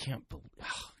shoes. I can't believe.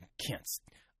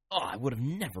 I would have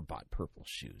never bought purple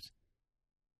shoes.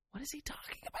 What is he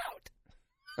talking about?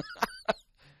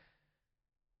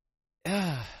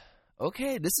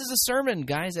 Okay, this is a sermon,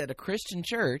 guys, at a Christian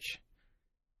church.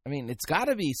 I mean, it's got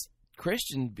to be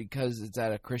Christian because it's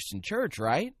at a Christian church,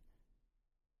 right?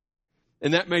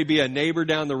 And that may be a neighbor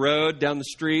down the road, down the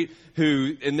street,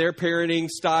 who in their parenting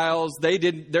styles,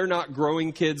 they're not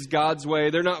growing kids God's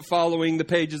way. They're not following the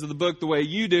pages of the book the way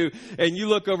you do. And you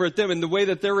look over at them and the way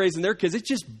that they're raising their kids, it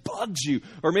just bugs you.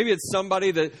 Or maybe it's somebody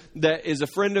that is a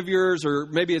friend of yours, or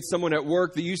maybe it's someone at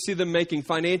work that you see them making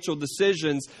financial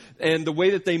decisions, and the way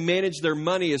that they manage their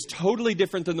money is totally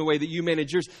different than the way that you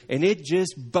manage yours. And it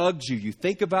just bugs you. You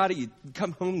think about it, you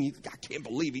come home, I can't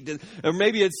believe he did. Or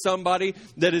maybe it's somebody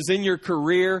that is in your career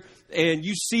and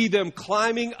you see them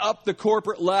climbing up the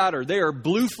corporate ladder. They are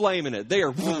blue flaming it.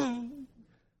 They're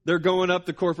going up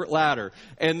the corporate ladder,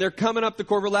 and they're coming up the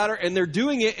corporate ladder, and they're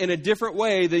doing it in a different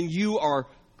way than you are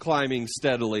climbing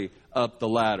steadily up the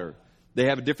ladder. They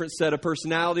have a different set of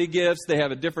personality gifts. They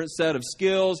have a different set of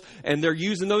skills, and they're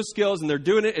using those skills and they're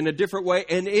doing it in a different way,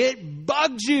 and it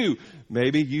bugs you.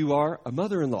 Maybe you are a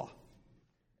mother-in-law,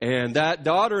 and that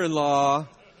daughter-in-law,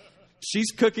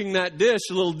 she's cooking that dish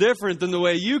a little different than the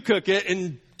way you cook it,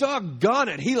 and doggone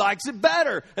it, he likes it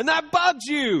better. And that bugs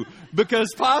you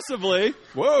because possibly,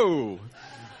 whoa.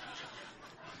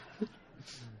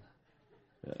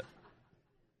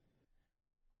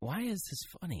 Why is this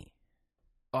funny?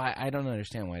 Oh, I don't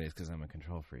understand why it is because I'm a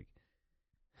control freak.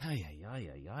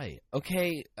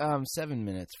 Okay, 7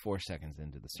 minutes, 4 seconds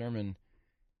into the sermon.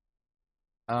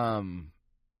 My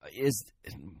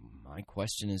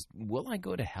question is, will I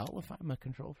go to hell if I'm a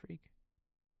control freak?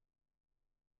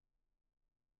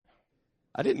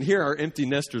 I didn't hear our empty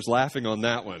nesters laughing on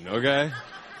that one, okay?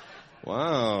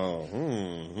 Wow.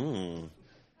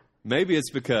 Maybe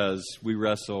it's because we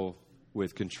wrestle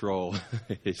with control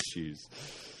issues.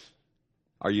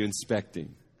 Are you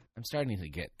inspecting? I'm starting to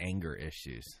get anger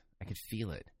issues. I can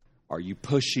feel it. Are you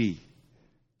pushy?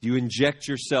 Do you inject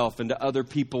yourself into other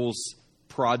people's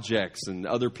projects and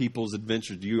other people's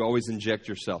adventures? Do you always inject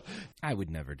yourself? I would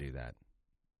never do that.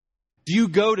 Do you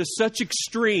go to such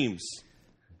extremes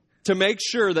to make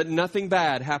sure that nothing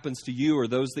bad happens to you or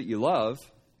those that you love?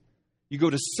 You go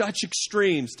to such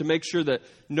extremes to make sure that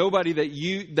nobody that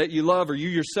you love or you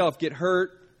yourself get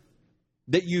hurt,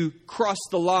 that you cross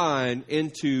the line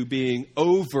into being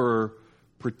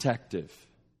overprotective,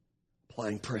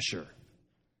 applying pressure.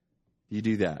 You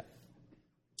do that.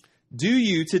 Do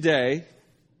you today,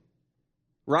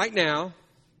 right now,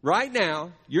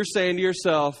 you're saying to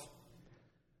yourself,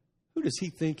 who does he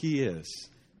think he is?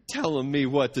 Telling me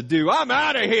what to do. I'm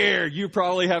out of here. You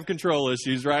probably have control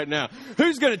issues right now.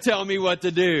 Who's going to tell me what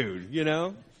to do? You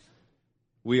know?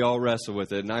 We all wrestle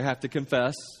with it. And I have to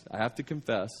confess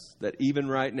that even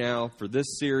right now, for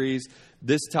this series,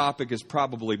 this topic is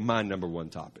probably my number one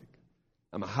topic.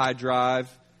 I'm a high drive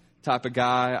type of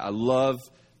guy. I love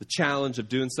the challenge of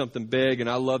doing something big, and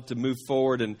I love to move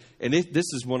forward. And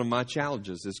this is one of my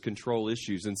challenges, is control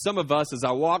issues. And some of us, as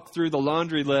I walk through the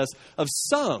laundry list of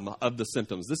some of the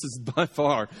symptoms, this is by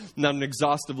far not an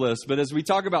exhaustive list, but as we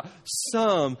talk about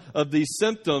some of these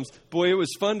symptoms, boy, it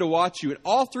was fun to watch you. In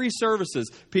all three services,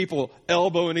 people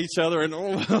elbowing each other, and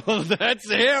oh, that's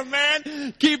him,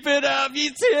 man. Keep it up.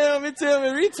 It's him. It's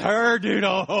her, dude.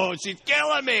 Oh, she's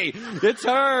killing me. It's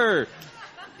her.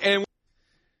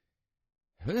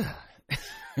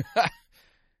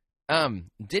 And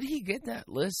did he get that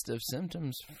list of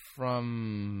symptoms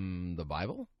from the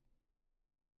Bible?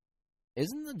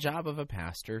 Isn't the job of a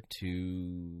pastor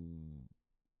to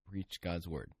preach God's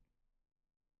word?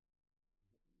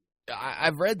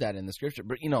 I've read that in the scripture,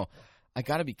 but I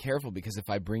got to be careful, because if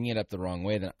I bring it up the wrong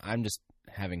way, then I'm just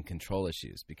having control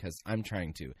issues, because I'm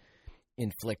trying to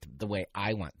inflict the way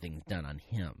I want things done on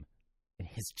him in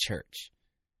his church.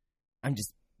 I'm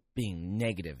just being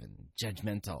negative and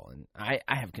judgmental, and I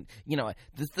have,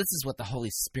 this is what the Holy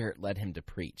Spirit led him to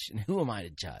preach, and who am I to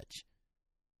judge?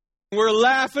 We're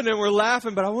laughing,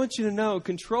 but I want you to know,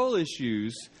 control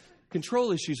issues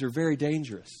Control issues are very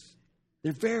dangerous.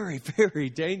 They're very, very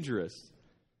dangerous.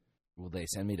 Will they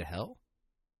send me to hell?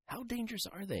 How dangerous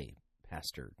are they,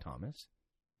 Pastor Thomas?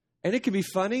 And it can be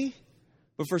funny,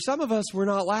 but for some of us, we're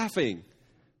not laughing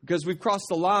because we've crossed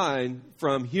the line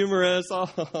from humorous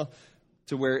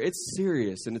to where it's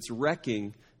serious and it's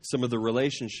wrecking some of the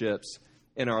relationships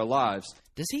in our lives.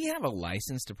 Does he have a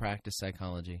license to practice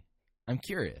psychology? I'm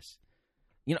curious.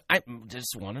 You know, I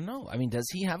just want to know. I mean, does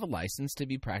he have a license to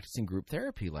be practicing group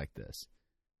therapy like this?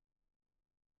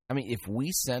 I mean, if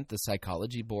we sent the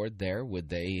psychology board there, would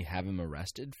they have him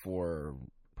arrested for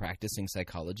practicing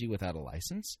psychology without a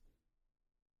license?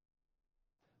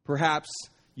 Perhaps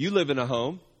you live in a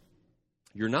home.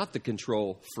 You're not the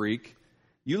control freak.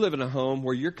 You live in a home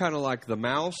where you're kind of like the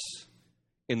mouse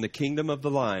in the kingdom of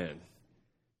the lion.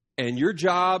 And your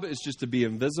job is just to be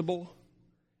invisible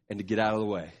and to get out of the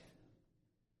way.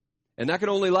 And that can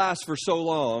only last for so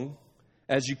long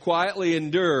as you quietly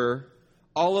endure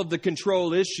all of the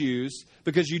control issues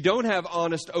because you don't have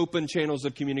honest, open channels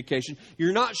of communication.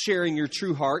 You're not sharing your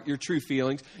true heart, your true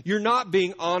feelings. You're not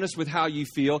being honest with how you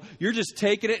feel. You're just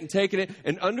taking it.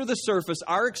 And under the surface,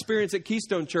 our experience at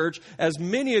Keystone Church, as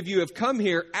many of you have come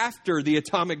here after the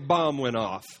atomic bomb went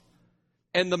off,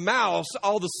 and the mouse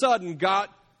all of a sudden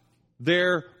got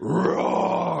their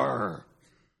roar.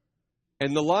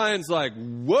 And the lion's like,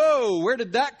 whoa, where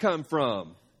did that come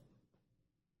from?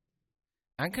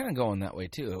 I'm kind of going that way,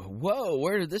 too. Whoa,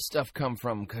 where did this stuff come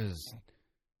from? Because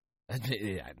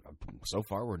so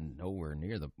far we're nowhere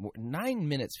near the 9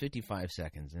 minutes, 55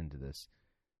 seconds into this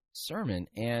sermon,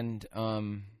 and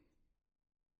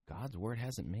God's Word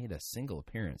hasn't made a single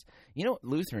appearance. You know,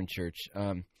 Lutheran Church,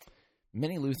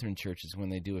 many Lutheran churches, when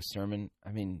they do a sermon,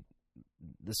 I mean,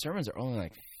 the sermons are only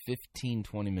like 15,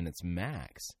 20 minutes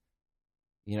max.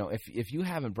 You know, if you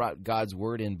haven't brought God's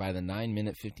Word in by the 9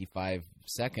 minute, 55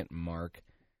 second mark,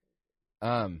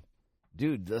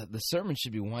 dude, the sermon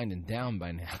should be winding down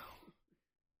by now.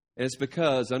 And it's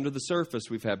because under the surface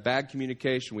we've had bad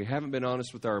communication, we haven't been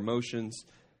honest with our emotions,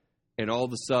 and all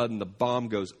of a sudden the bomb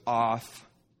goes off,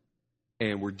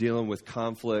 and we're dealing with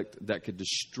conflict that could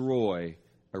destroy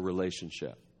a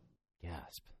relationship.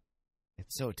 Gasp.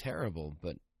 It's so terrible,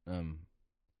 but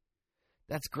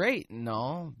that's great and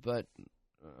all, but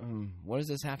what does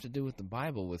this have to do with the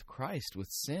Bible, with Christ, with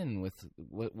sin, with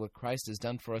what Christ has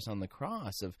done for us on the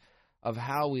cross, of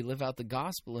how we live out the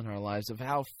gospel in our lives, of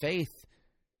how faith...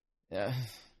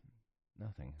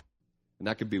 nothing. And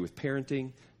that could be with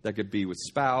parenting. That could be with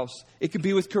spouse. It could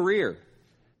be with career.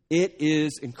 It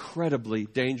is incredibly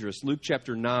dangerous. Luke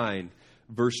chapter 9,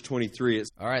 verse 23.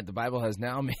 All right, the Bible has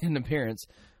now made an appearance.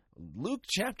 Luke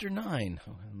chapter 9.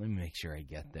 Oh, let me make sure I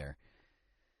get there.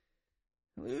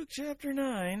 Luke chapter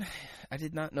 9. I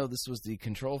did not know this was the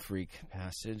control freak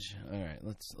passage. All right,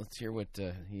 let's hear what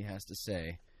he has to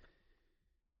say.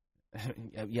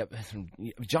 Yep,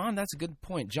 John, that's a good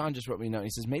point. John just wrote me a note. He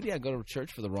says, maybe I go to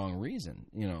church for the wrong reason.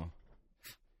 You know,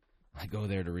 I go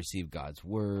there to receive God's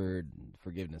Word,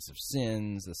 forgiveness of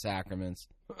sins, the sacraments.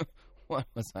 What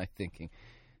was I thinking?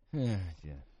 Yeah.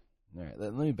 All right,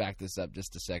 let me back this up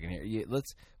just a second here.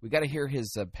 We got to hear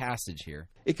his passage here.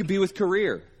 It could be with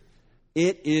career.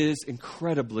 It is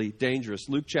incredibly dangerous.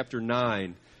 Luke chapter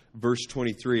 9, verse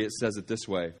 23, it says it this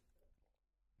way.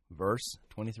 Verse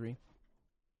 23?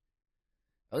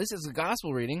 At least it's a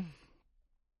gospel reading.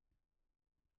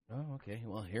 Oh, okay.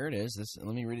 Well, here it is.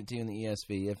 Let me read it to you in the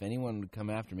ESV. If anyone would come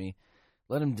after me,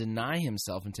 let him deny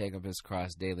himself and take up his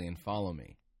cross daily and follow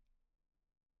me.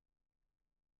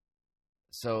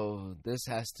 So this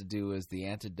has to do as the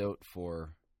antidote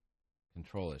for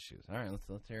control issues. All right,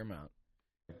 let's hear them out.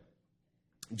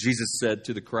 Jesus said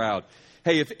to the crowd,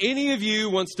 hey, if any of you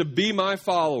wants to be my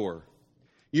follower,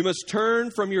 you must turn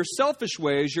from your selfish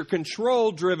ways, your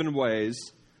control-driven ways,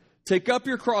 take up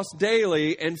your cross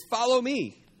daily, and follow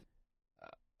me.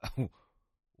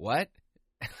 What?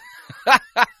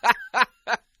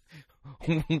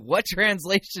 What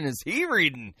translation is he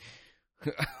reading?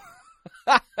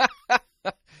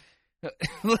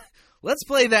 Let's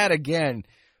play that again.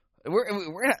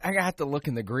 I have to look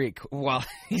in the Greek while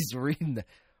he's reading the.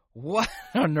 What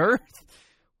on earth?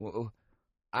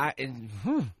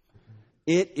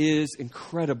 It is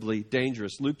incredibly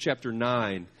dangerous. Luke chapter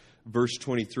 9, verse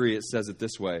 23, it says it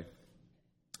this way.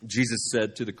 Jesus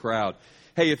said to the crowd,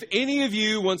 hey, if any of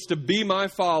you wants to be my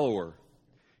follower,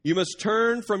 you must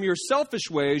turn from your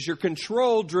selfish ways, your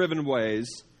control-driven ways,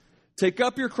 take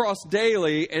up your cross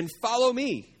daily, and follow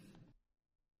me.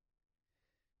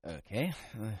 Okay,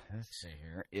 let's see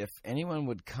here. If anyone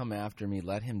would come after me,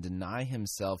 let him deny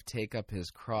himself, take up his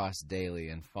cross daily,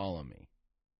 and follow me.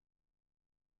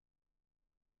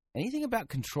 Anything about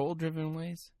control-driven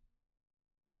ways?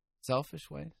 Selfish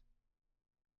ways?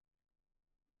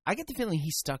 I get the feeling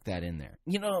he stuck that in there.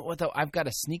 You know what, though? I've got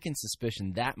a sneaking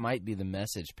suspicion that might be the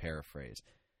Message paraphrase.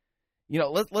 You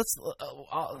know,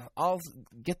 I'll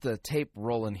get the tape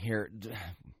rolling here.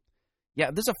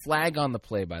 Yeah, there's a flag on the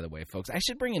play, by the way, folks. I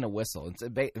should bring in a whistle.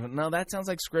 No, that sounds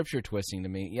like scripture twisting to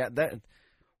me. Yeah,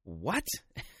 what?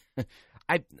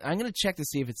 I'm going to check to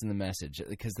see if it's in the Message,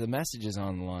 because the Message is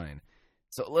online.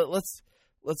 So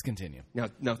let's continue.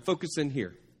 Now focus in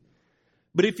here.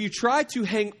 But if you try to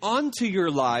hang on to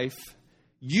your life,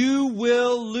 you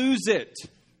will lose it.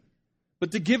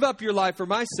 But to give up your life for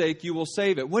my sake, you will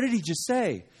save it. What did he just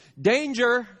say?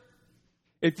 Danger.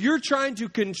 If you're trying to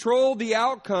control the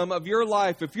outcome of your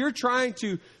life, if you're trying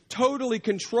to totally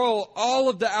control all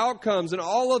of the outcomes and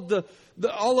all of the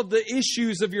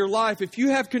issues of your life, if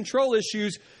you have control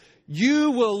issues,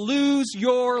 you will lose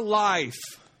your life.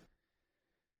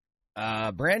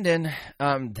 Brandon,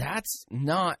 that's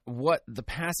not what the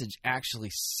passage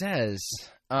actually says.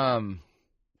 Man.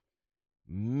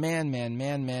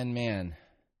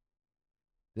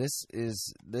 This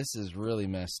is really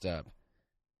messed up.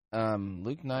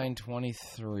 Luke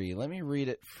 9:23. Let me read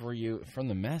it for you from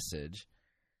the Message.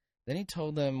 Then he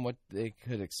told them what they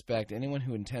could expect. Anyone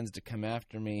who intends to come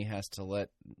after me has to let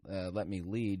me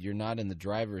lead. You're not in the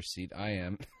driver's seat. I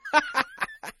am.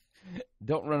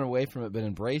 Don't run away from it, but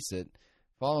embrace it.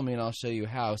 Follow me and I'll show you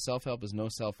how. Self-help is no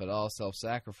self at all.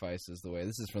 Self-sacrifice is the way.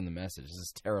 This is from the Message. This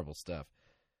is terrible stuff.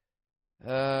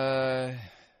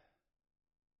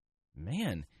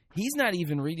 Man, he's not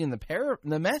even reading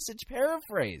the Message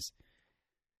paraphrase.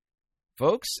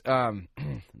 Folks,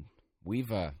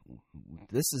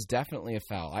 this is definitely a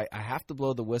foul. I have to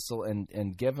blow the whistle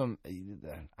and give him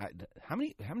how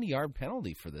many yard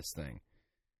penalty for this thing?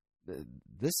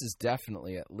 This is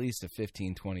definitely at least a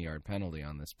 15, 20-yard penalty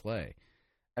on this play.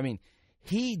 I mean,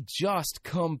 he just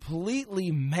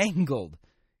completely mangled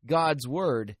God's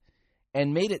word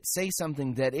and made it say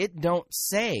something that it don't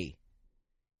say.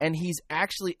 And he's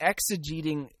actually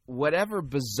exegeting whatever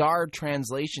bizarre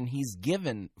translation he's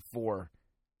given for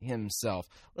himself.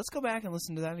 Let's go back and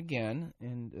listen to that again.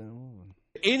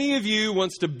 Any of you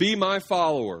wants to be my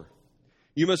follower,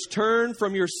 you must turn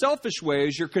from your selfish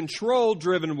ways, your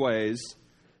control-driven ways,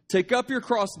 take up your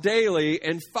cross daily,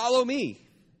 and follow me.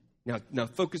 Now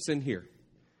focus in here.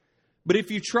 But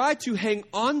if you try to hang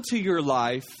on to your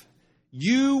life,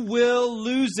 you will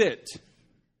lose it.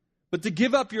 But to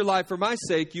give up your life for my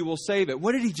sake, you will save it.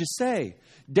 What did he just say?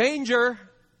 Danger.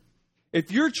 If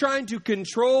you're trying to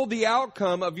control the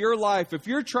outcome of your life, if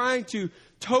you're trying to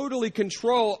totally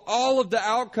control all of the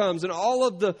outcomes and all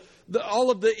of the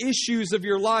issues of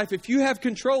your life, if you have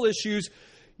control issues,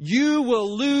 you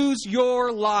will lose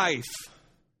your life.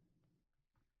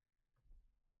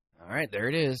 All right, there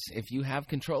it is. If you have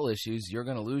control issues, you're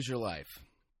going to lose your life.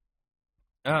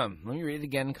 Let me read it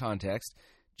again in context.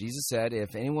 Jesus said,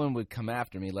 if anyone would come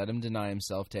after me, let him deny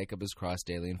himself, take up his cross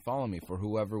daily, and follow me. For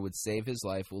whoever would save his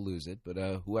life will lose it, but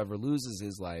whoever loses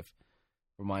his life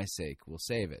for my sake will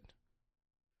save it.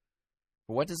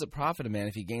 For what does it profit a man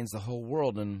if he gains the whole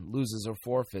world and loses or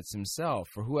forfeits himself?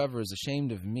 For whoever is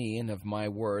ashamed of me and of my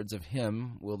words, of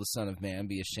him will the Son of Man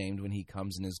be ashamed when he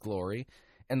comes in his glory,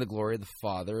 and the glory of the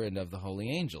Father and of the holy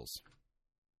angels.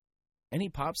 Any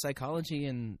pop psychology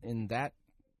in that?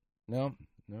 No.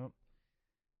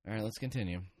 All right, let's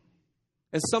continue.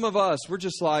 And some of us, we're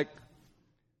just like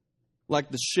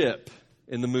the ship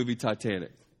in the movie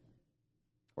Titanic.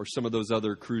 Or some of those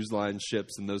other cruise line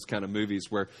ships and those kind of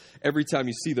movies where every time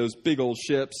you see those big old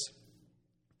ships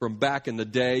from back in the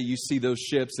day, you see those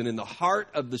ships, and in the heart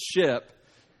of the ship,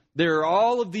 there are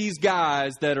all of these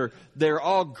guys they're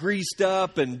all greased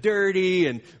up and dirty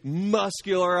and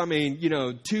muscular. I mean,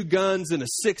 2 guns and a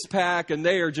 6-pack, and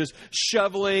they are just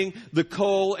shoveling the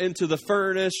coal into the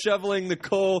furnace, shoveling,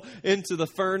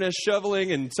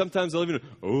 and sometimes they'll even,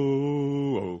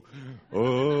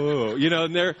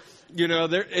 and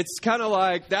it's kind of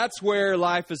like that's where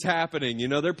life is happening.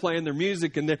 They're playing their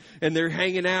music and they're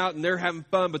hanging out and they're having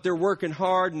fun, but they're working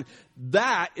hard, and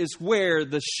that is where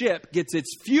the ship gets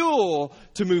its fuel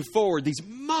to move forward. These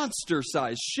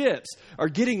monster-sized ships are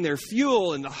getting their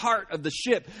fuel in the heart of the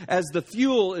ship as the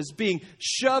fuel is being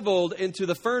shoveled into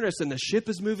the furnace, and the ship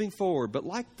is moving forward. But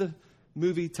like the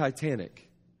movie Titanic,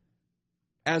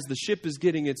 as the ship is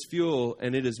getting its fuel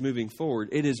and it is moving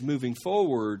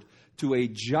forward to a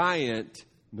giant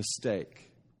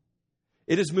mistake.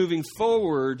 It is moving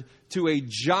forward to a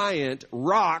giant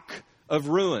rock of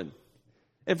ruin.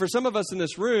 And for some of us in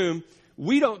this room,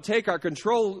 we don't take our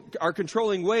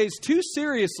controlling ways too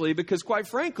seriously because, quite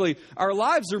frankly, our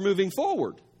lives are moving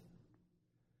forward.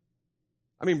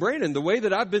 I mean, Brandon, the way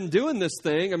that I've been doing this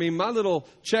thing, I mean, my little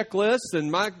checklist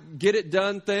and my get it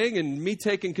done thing and me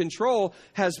taking control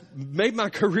has made my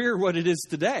career what it is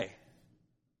today.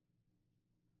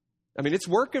 I mean, it's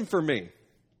working for me.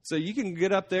 So you can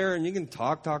get up there and you can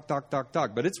talk,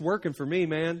 but it's working for me,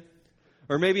 man.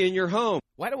 Or maybe in your home.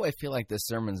 Why do I feel like this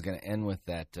sermon's going to end with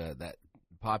that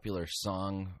popular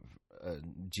song,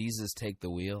 Jesus Take the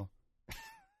Wheel?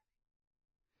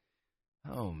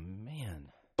 Oh, man.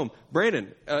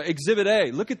 Brandon, Exhibit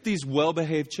A, look at these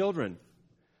well-behaved children.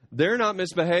 They're not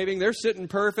misbehaving. They're sitting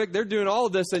perfect. They're doing all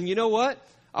of this. And you know what?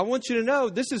 I want you to know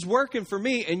this is working for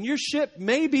me. And your ship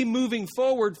may be moving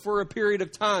forward for a period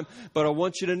of time. But I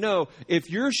want you to know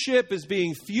if your ship is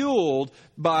being fueled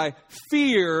by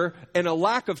fear and a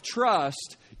lack of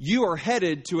trust, you are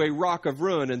headed to a rock of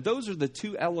ruin. And those are the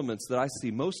two elements that I see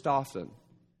most often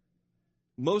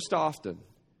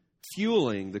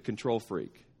fueling the control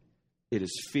freak. It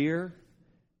is fear,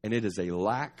 and it is a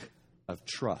lack of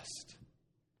trust.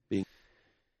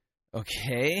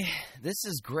 Okay, this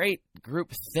is great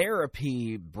group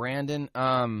therapy, Brandon.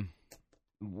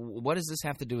 What does this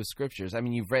have to do with scriptures? I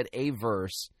mean, you've read a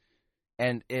verse,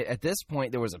 and at this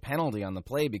point there was a penalty on the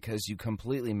play because you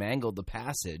completely mangled the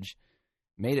passage,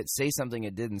 made it say something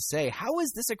it didn't say. How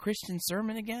is this a Christian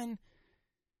sermon again?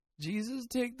 Jesus,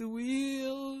 take the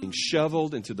wheel. Being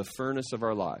shoveled into the furnace of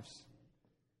our lives.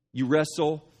 You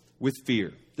wrestle with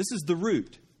fear. This is the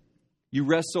root. You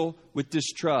wrestle with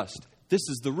distrust. This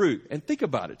is the root. And think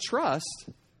about it. Trust,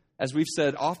 as we've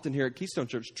said often here at Keystone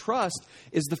Church, trust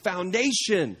is the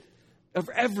foundation of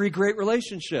every great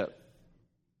relationship.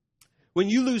 When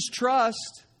you lose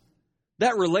trust,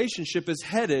 that relationship is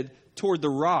headed toward the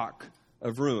rock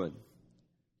of ruin.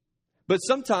 But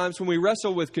sometimes when we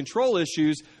wrestle with control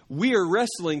issues, we are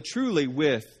wrestling truly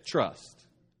with trust.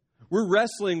 We're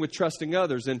wrestling with trusting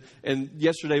others. And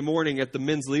yesterday morning at the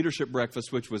men's leadership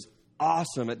breakfast, which was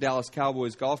awesome at Dallas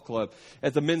Cowboys Golf Club,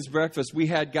 at the men's breakfast, we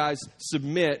had guys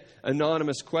submit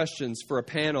anonymous questions for a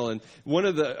panel. And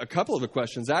a couple of the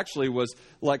questions actually was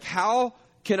like, how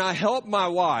can I help my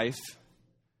wife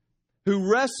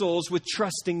who wrestles with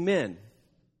trusting men?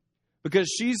 Because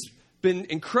she's been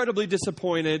incredibly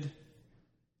disappointed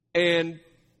and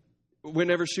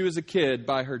whenever she was a kid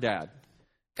by her dad.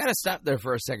 Got to stop there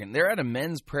for a second. They're at a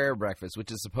men's prayer breakfast,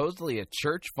 which is supposedly a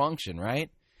church function, right?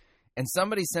 And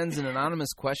somebody sends an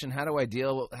anonymous question, how do I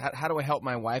help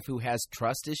my wife who has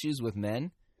trust issues with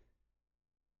men?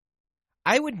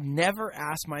 I would never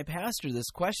ask my pastor this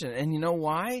question. And you know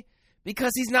why?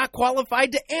 Because he's not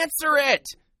qualified to answer it.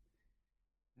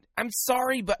 I'm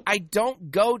sorry, but I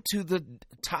don't go to the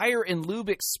Tire and Lube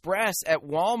Express at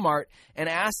Walmart and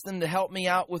ask them to help me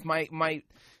out with my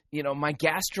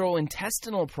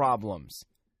gastrointestinal problems.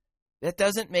 That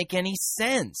doesn't make any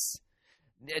sense.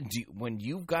 When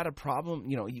you've got a problem,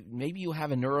 maybe you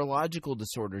have a neurological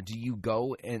disorder, do you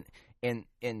go and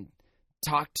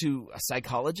talk to a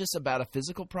psychologist about a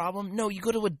physical problem? No, you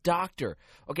go to a doctor.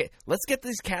 Okay, let's get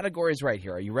these categories right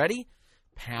here. Are you ready?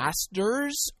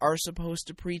 Pastors are supposed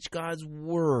to preach God's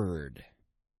word.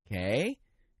 Okay?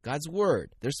 God's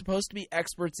word. They're supposed to be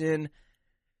experts in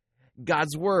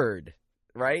God's word,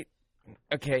 right?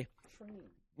 Okay.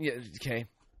 Yeah, okay.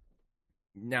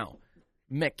 Now,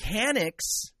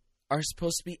 mechanics are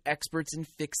supposed to be experts in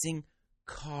fixing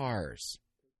cars.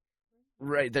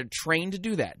 Right, they're trained to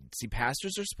do that. See,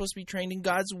 pastors are supposed to be trained in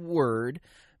God's word.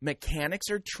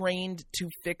 Mechanics are trained to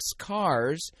fix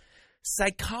cars.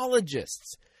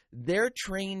 Psychologists, they're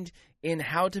trained in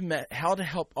how to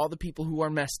help all the people who are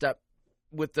messed up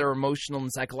with their emotional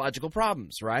and psychological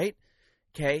problems, right?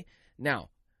 Okay, now,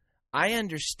 I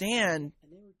understand,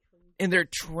 and they're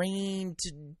trained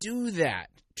to do that.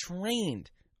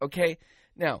 Trained, okay?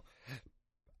 Now,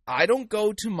 I don't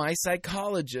go to my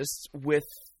psychologist with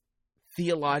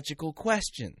theological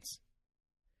questions,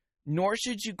 nor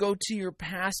should you go to your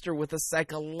pastor with a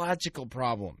psychological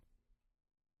problem.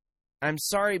 I'm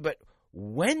sorry, but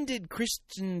when did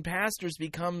Christian pastors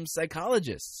become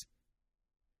psychologists?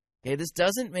 Okay, this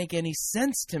doesn't make any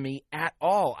sense to me at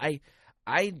all. I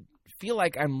feel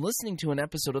like I'm listening to an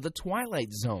episode of The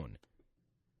Twilight Zone.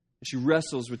 She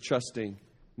wrestles with trusting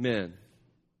men.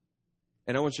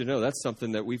 And I want you to know that's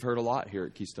something that we've heard a lot here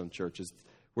at Keystone Church, is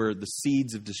where the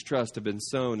seeds of distrust have been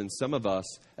sown in some of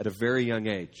us at a very young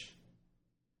age.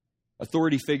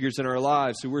 Authority figures in our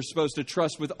lives who we're supposed to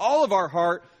trust with all of our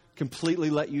heart completely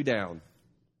let you down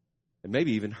and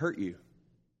maybe even hurt you.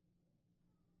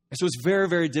 And so it's very,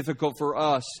 very difficult for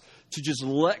us to just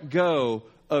let go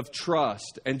of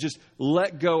trust and just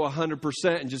let go 100%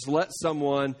 and just let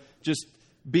someone just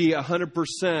be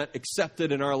 100%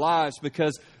 accepted in our lives,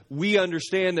 because we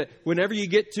understand that whenever you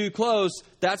get too close,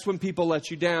 that's when people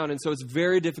let you down. And so it's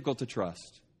very difficult to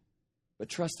trust. But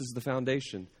trust is the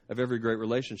foundation of every great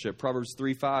relationship. Proverbs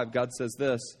 3:5, God says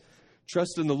this,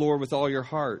 trust in the Lord with all your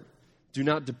heart. Do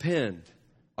not depend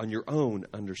on your own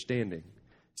understanding.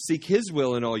 Seek His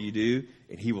will in all you do,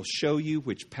 and He will show you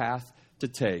which path to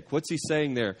take. What's He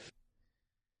saying there?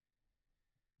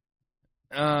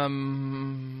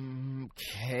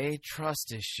 Okay,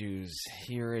 trust issues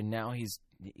here and now.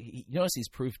 Notice he's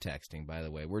proof texting, by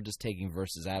the way. We're just taking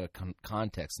verses out of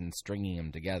context and stringing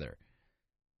them together.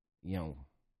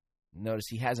 Notice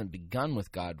he hasn't begun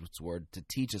with God's word to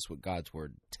teach us what God's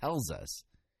word tells us.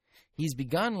 He's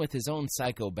begun with his own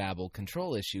psychobabble,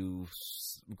 control issues,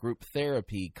 group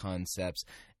therapy concepts,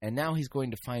 and now he's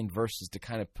going to find verses to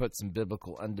kind of put some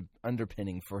biblical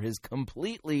underpinning for his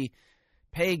completely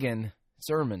pagan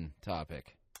sermon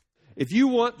topic. If you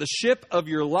want the ship of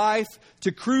your life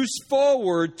to cruise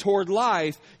forward toward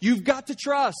life, you've got to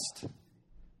trust.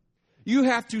 You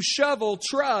have to shovel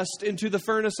trust into the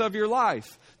furnace of your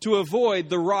life to avoid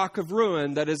the rock of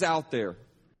ruin that is out there.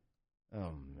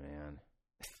 Oh, man.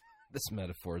 This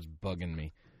metaphor is bugging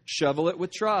me. Shovel it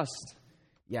with trust.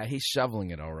 Yeah, he's shoveling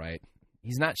it all right.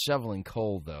 He's not shoveling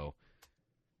coal, though.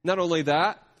 Not only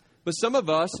that, but some of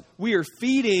us, we are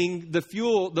feeding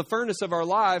the furnace of our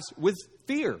lives with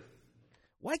fear.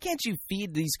 Why can't you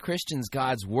feed these Christians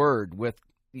God's word with,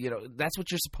 that's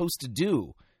what you're supposed to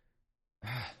do.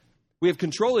 We have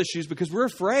control issues because we're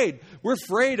afraid. We're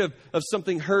afraid of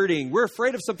something hurting. We're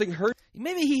afraid of something hurting.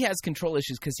 Maybe he has control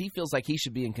issues because he feels like he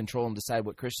should be in control and decide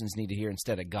what Christians need to hear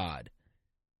instead of God.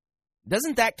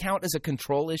 Doesn't that count as a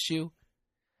control issue?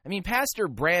 I mean, Pastor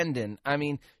Brandon,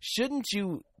 shouldn't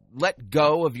you let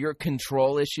go of your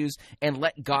control issues and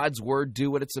let God's word do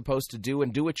what it's supposed to do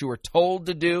and do what you were told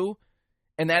to do?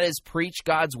 And that is preach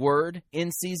God's word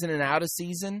in season and out of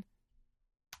season?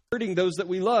 Hurting those that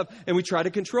we love, and we try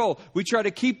to control. We try to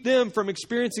keep them from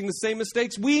experiencing the same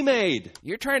mistakes we made.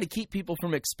 You're trying to keep people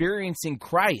from experiencing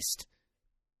Christ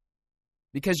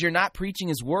because you're not preaching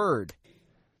His word.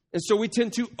 And so we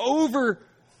tend to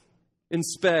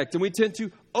over-inspect, and we tend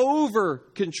to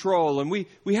over-control, and we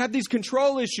have these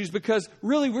control issues because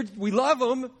really we love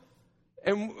them,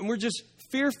 and we're just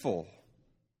fearful.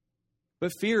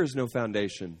 But fear is no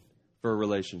foundation for a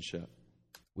relationship.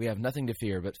 We have nothing to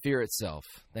fear but fear itself.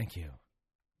 Thank you.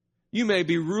 You may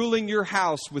be ruling your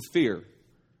house with fear.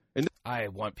 And I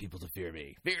want people to fear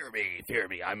me. Fear me, fear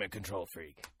me. I'm a control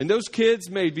freak. And those kids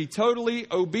may be totally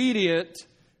obedient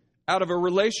out of a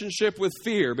relationship with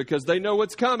fear because they know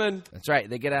what's coming. That's right.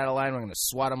 They get out of line, we're going to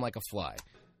swat them like a fly.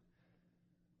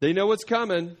 They know what's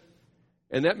coming.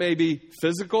 And that may be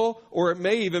physical, or it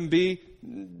may even be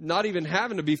not even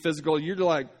having to be physical. You're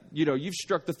like, you've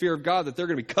struck the fear of God that they're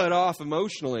going to be cut off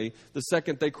emotionally the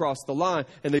second they cross the line.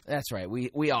 And that's right.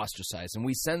 We ostracize them.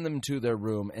 We send them to their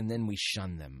room, and then we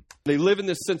shun them. They live in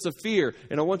this sense of fear.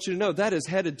 And I want you to know that is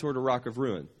headed toward a rock of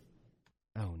ruin.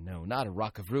 Oh, no, not a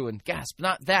rock of ruin. Gasp,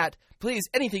 not that. Please,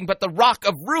 anything but the rock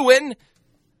of ruin.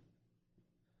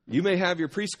 You may have your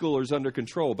preschoolers under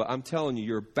control, but I'm telling you,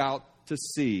 you're about to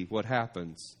see what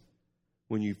happens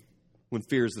when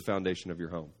fear is the foundation of your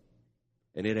home.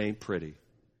 And it ain't pretty.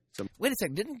 Wait a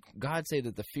second. Didn't God say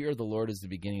that the fear of the Lord is the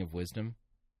beginning of wisdom?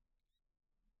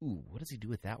 Ooh, what does He do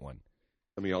with that one?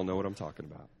 Some of y'all know what I'm talking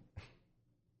about.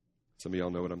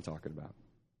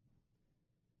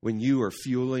 When you are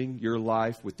fueling your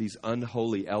life with these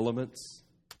unholy elements.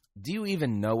 Do you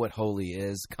even know what holy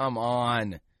is? Come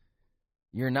on.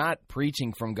 You're not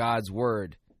preaching from God's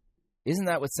word. Isn't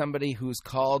that what somebody who's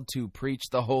called to preach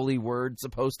the holy word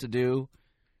supposed to do?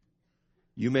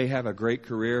 You may have a great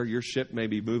career. Your ship may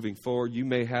be moving forward. You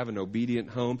may have an obedient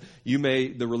home.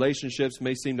 The relationships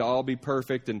may seem to all be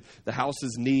perfect and the house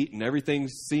is neat and everything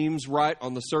seems right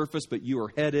on the surface, but you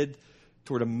are headed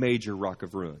toward a major rock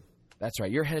of ruin. That's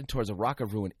right. You're headed towards a rock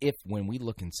of ruin if, when we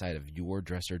look inside of your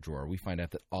dresser drawer, we find out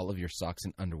that all of your socks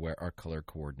and underwear are color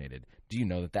coordinated. Do you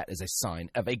know that that is a sign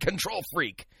of a control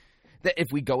freak? That if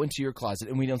we go into your closet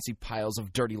and we don't see piles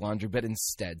of dirty laundry, but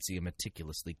instead see a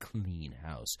meticulously clean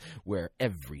house where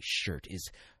every shirt is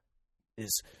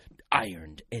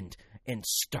ironed and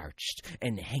starched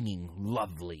and hanging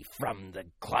lovely from the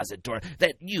closet door,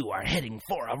 that you are heading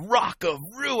for a rock of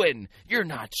ruin. You're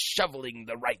not shoveling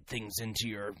the right things into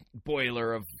your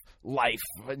boiler of life,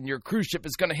 and your cruise ship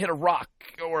is going to hit a rock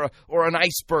or an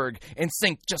iceberg and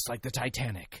sink just like the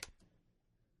Titanic.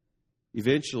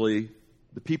 Eventually,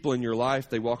 the people in your life,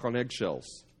 they walk on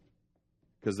eggshells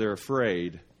because they're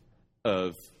afraid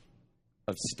of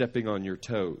stepping on your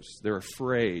toes. They're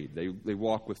afraid. They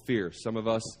walk with fear. Some of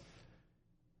us,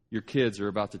 your kids are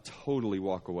about to totally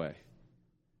walk away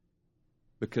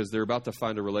because they're about to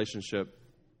find a relationship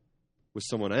with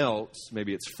someone else,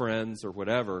 maybe it's friends or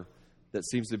whatever, that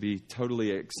seems to be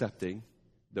totally accepting,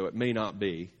 though it may not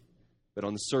be. But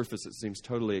on the surface, it seems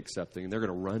totally accepting, and they're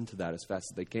going to run to that as fast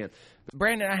as they can.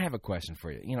 Brandon, I have a question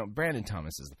for you. Brandon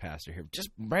Thomas is the pastor here.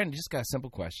 Brandon, just got a simple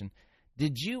question.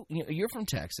 Did you're from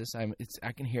Texas.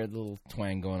 I can hear the little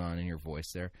twang going on in your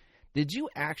voice there. Did you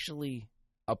actually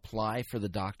apply for the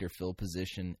Dr. Phil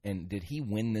position, and did he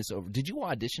win this over? Did you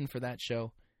audition for that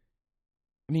show?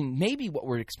 I mean, maybe what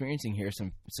we're experiencing here is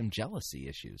some jealousy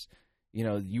issues.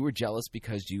 You were jealous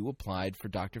because you applied for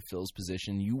Dr. Phil's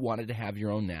position. You wanted to have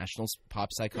your own national pop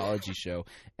psychology show,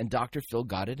 and Dr. Phil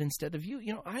got it instead of you.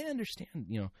 I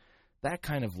understand, that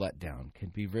kind of letdown can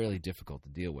be really difficult to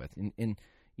deal with.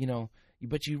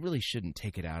 But you really shouldn't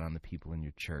take it out on the people in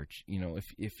your church.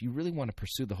 If you really want to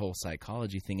pursue the whole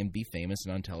psychology thing and be famous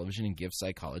and on television and give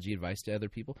psychology advice to other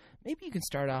people, maybe you can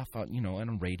start off on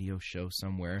a radio show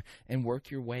somewhere and work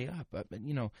your way up. But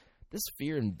this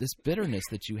fear and this bitterness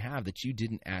that you have that you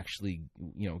didn't actually,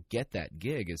 get that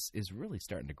gig is really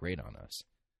starting to grate on us.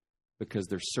 Because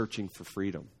they're searching for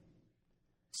freedom,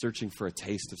 searching for a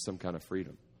taste of some kind of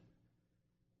freedom.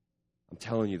 I'm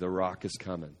telling you, the rock is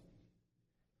coming.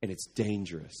 And it's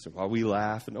dangerous. And while we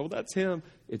laugh and, that's him,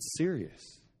 it's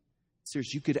serious. It's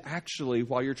serious. You could actually,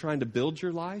 while you're trying to build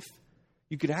your life,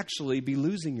 you could actually be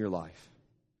losing your life.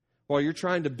 While you're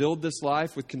trying to build this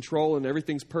life with control and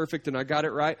everything's perfect and I got it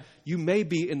right, you may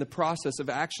be in the process of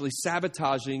actually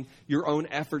sabotaging your own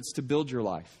efforts to build your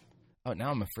life. Oh, now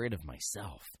I'm afraid of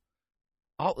myself.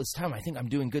 All this time I think I'm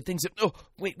doing good things. Oh,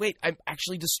 wait, I'm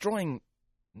actually destroying...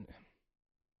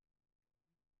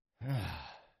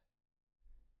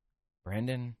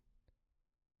 Brandon,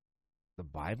 the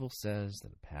Bible says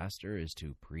that a pastor is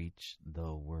to preach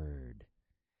the word.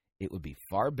 It would be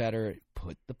far better,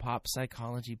 put the pop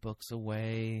psychology books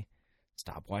away,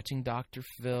 stop watching Dr.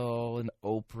 Phil and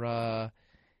Oprah,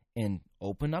 and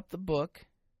open up the book.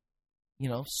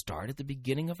 Start at the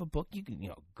beginning of a book. A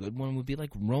good one would be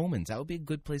like Romans. That would be a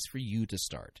good place for you to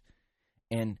start.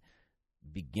 And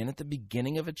begin at the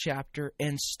beginning of a chapter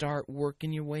and start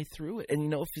working your way through it.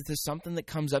 And, if there's something that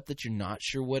comes up that you're not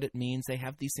sure what it means, they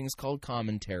have these things called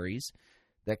commentaries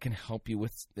that can help you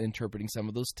with interpreting some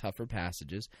of those tougher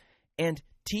passages. And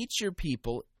teach your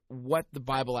people what the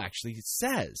Bible actually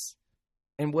says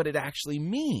and what it actually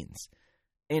means.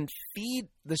 And feed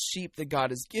the sheep that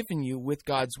God has given you with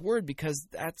God's word, because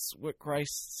that's what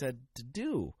Christ said to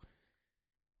do.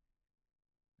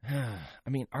 I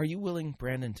mean, are you willing,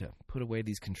 Brandon, to put away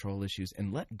these control issues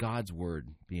and let God's word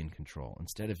be in control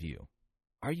instead of you?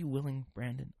 Are you willing,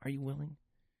 Brandon? Are you willing?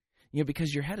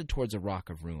 Because you're headed towards a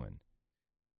rock of ruin.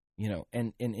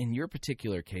 And in your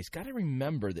particular case, got to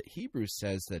remember that Hebrews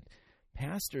says that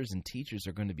pastors and teachers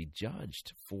are going to be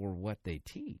judged for what they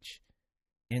teach.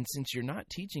 And since you're not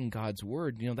teaching God's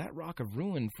word, that rock of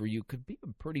ruin for you could be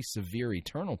a pretty severe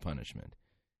eternal punishment.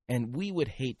 And we would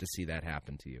hate to see that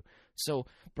happen to you. So,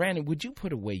 Brandon, would you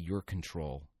put away your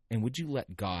control, and would you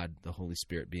let God, the Holy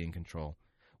Spirit, be in control?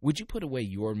 Would you put away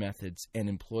your methods and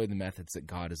employ the methods that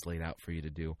God has laid out for you to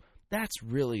do? That's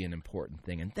really an important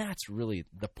thing, and that's really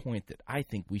the point that I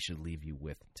think we should leave you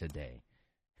with today.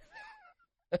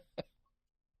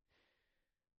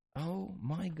 Oh,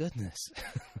 my goodness.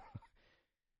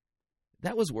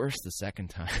 That was worse the second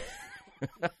time.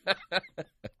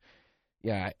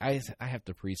 Yeah, I have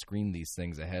to pre-screen these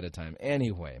things ahead of time.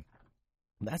 Anyway,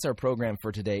 that's our program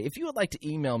for today. If you would like to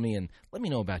email me and let me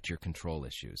know about your control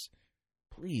issues,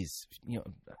 please,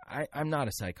 I'm not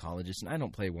a psychologist, and I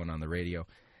don't play one on the radio.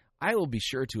 I will be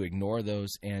sure to ignore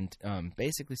those and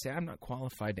basically say I'm not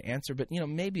qualified to answer, but,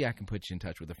 maybe I can put you in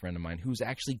touch with a friend of mine who's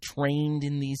actually trained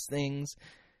in these things.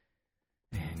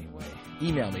 Anyway,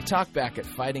 email me,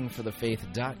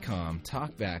 talkback@fightingforthefaith.com,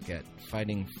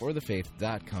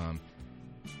 talkback@fightingforthefaith.com.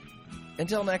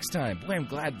 Until next time, boy, I'm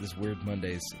glad this Weird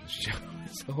Mondays show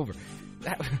is over.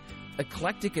 That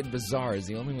eclectic and bizarre is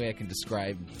the only way I can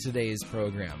describe today's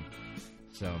program.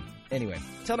 So, anyway,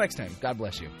 until next time, God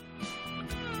bless you.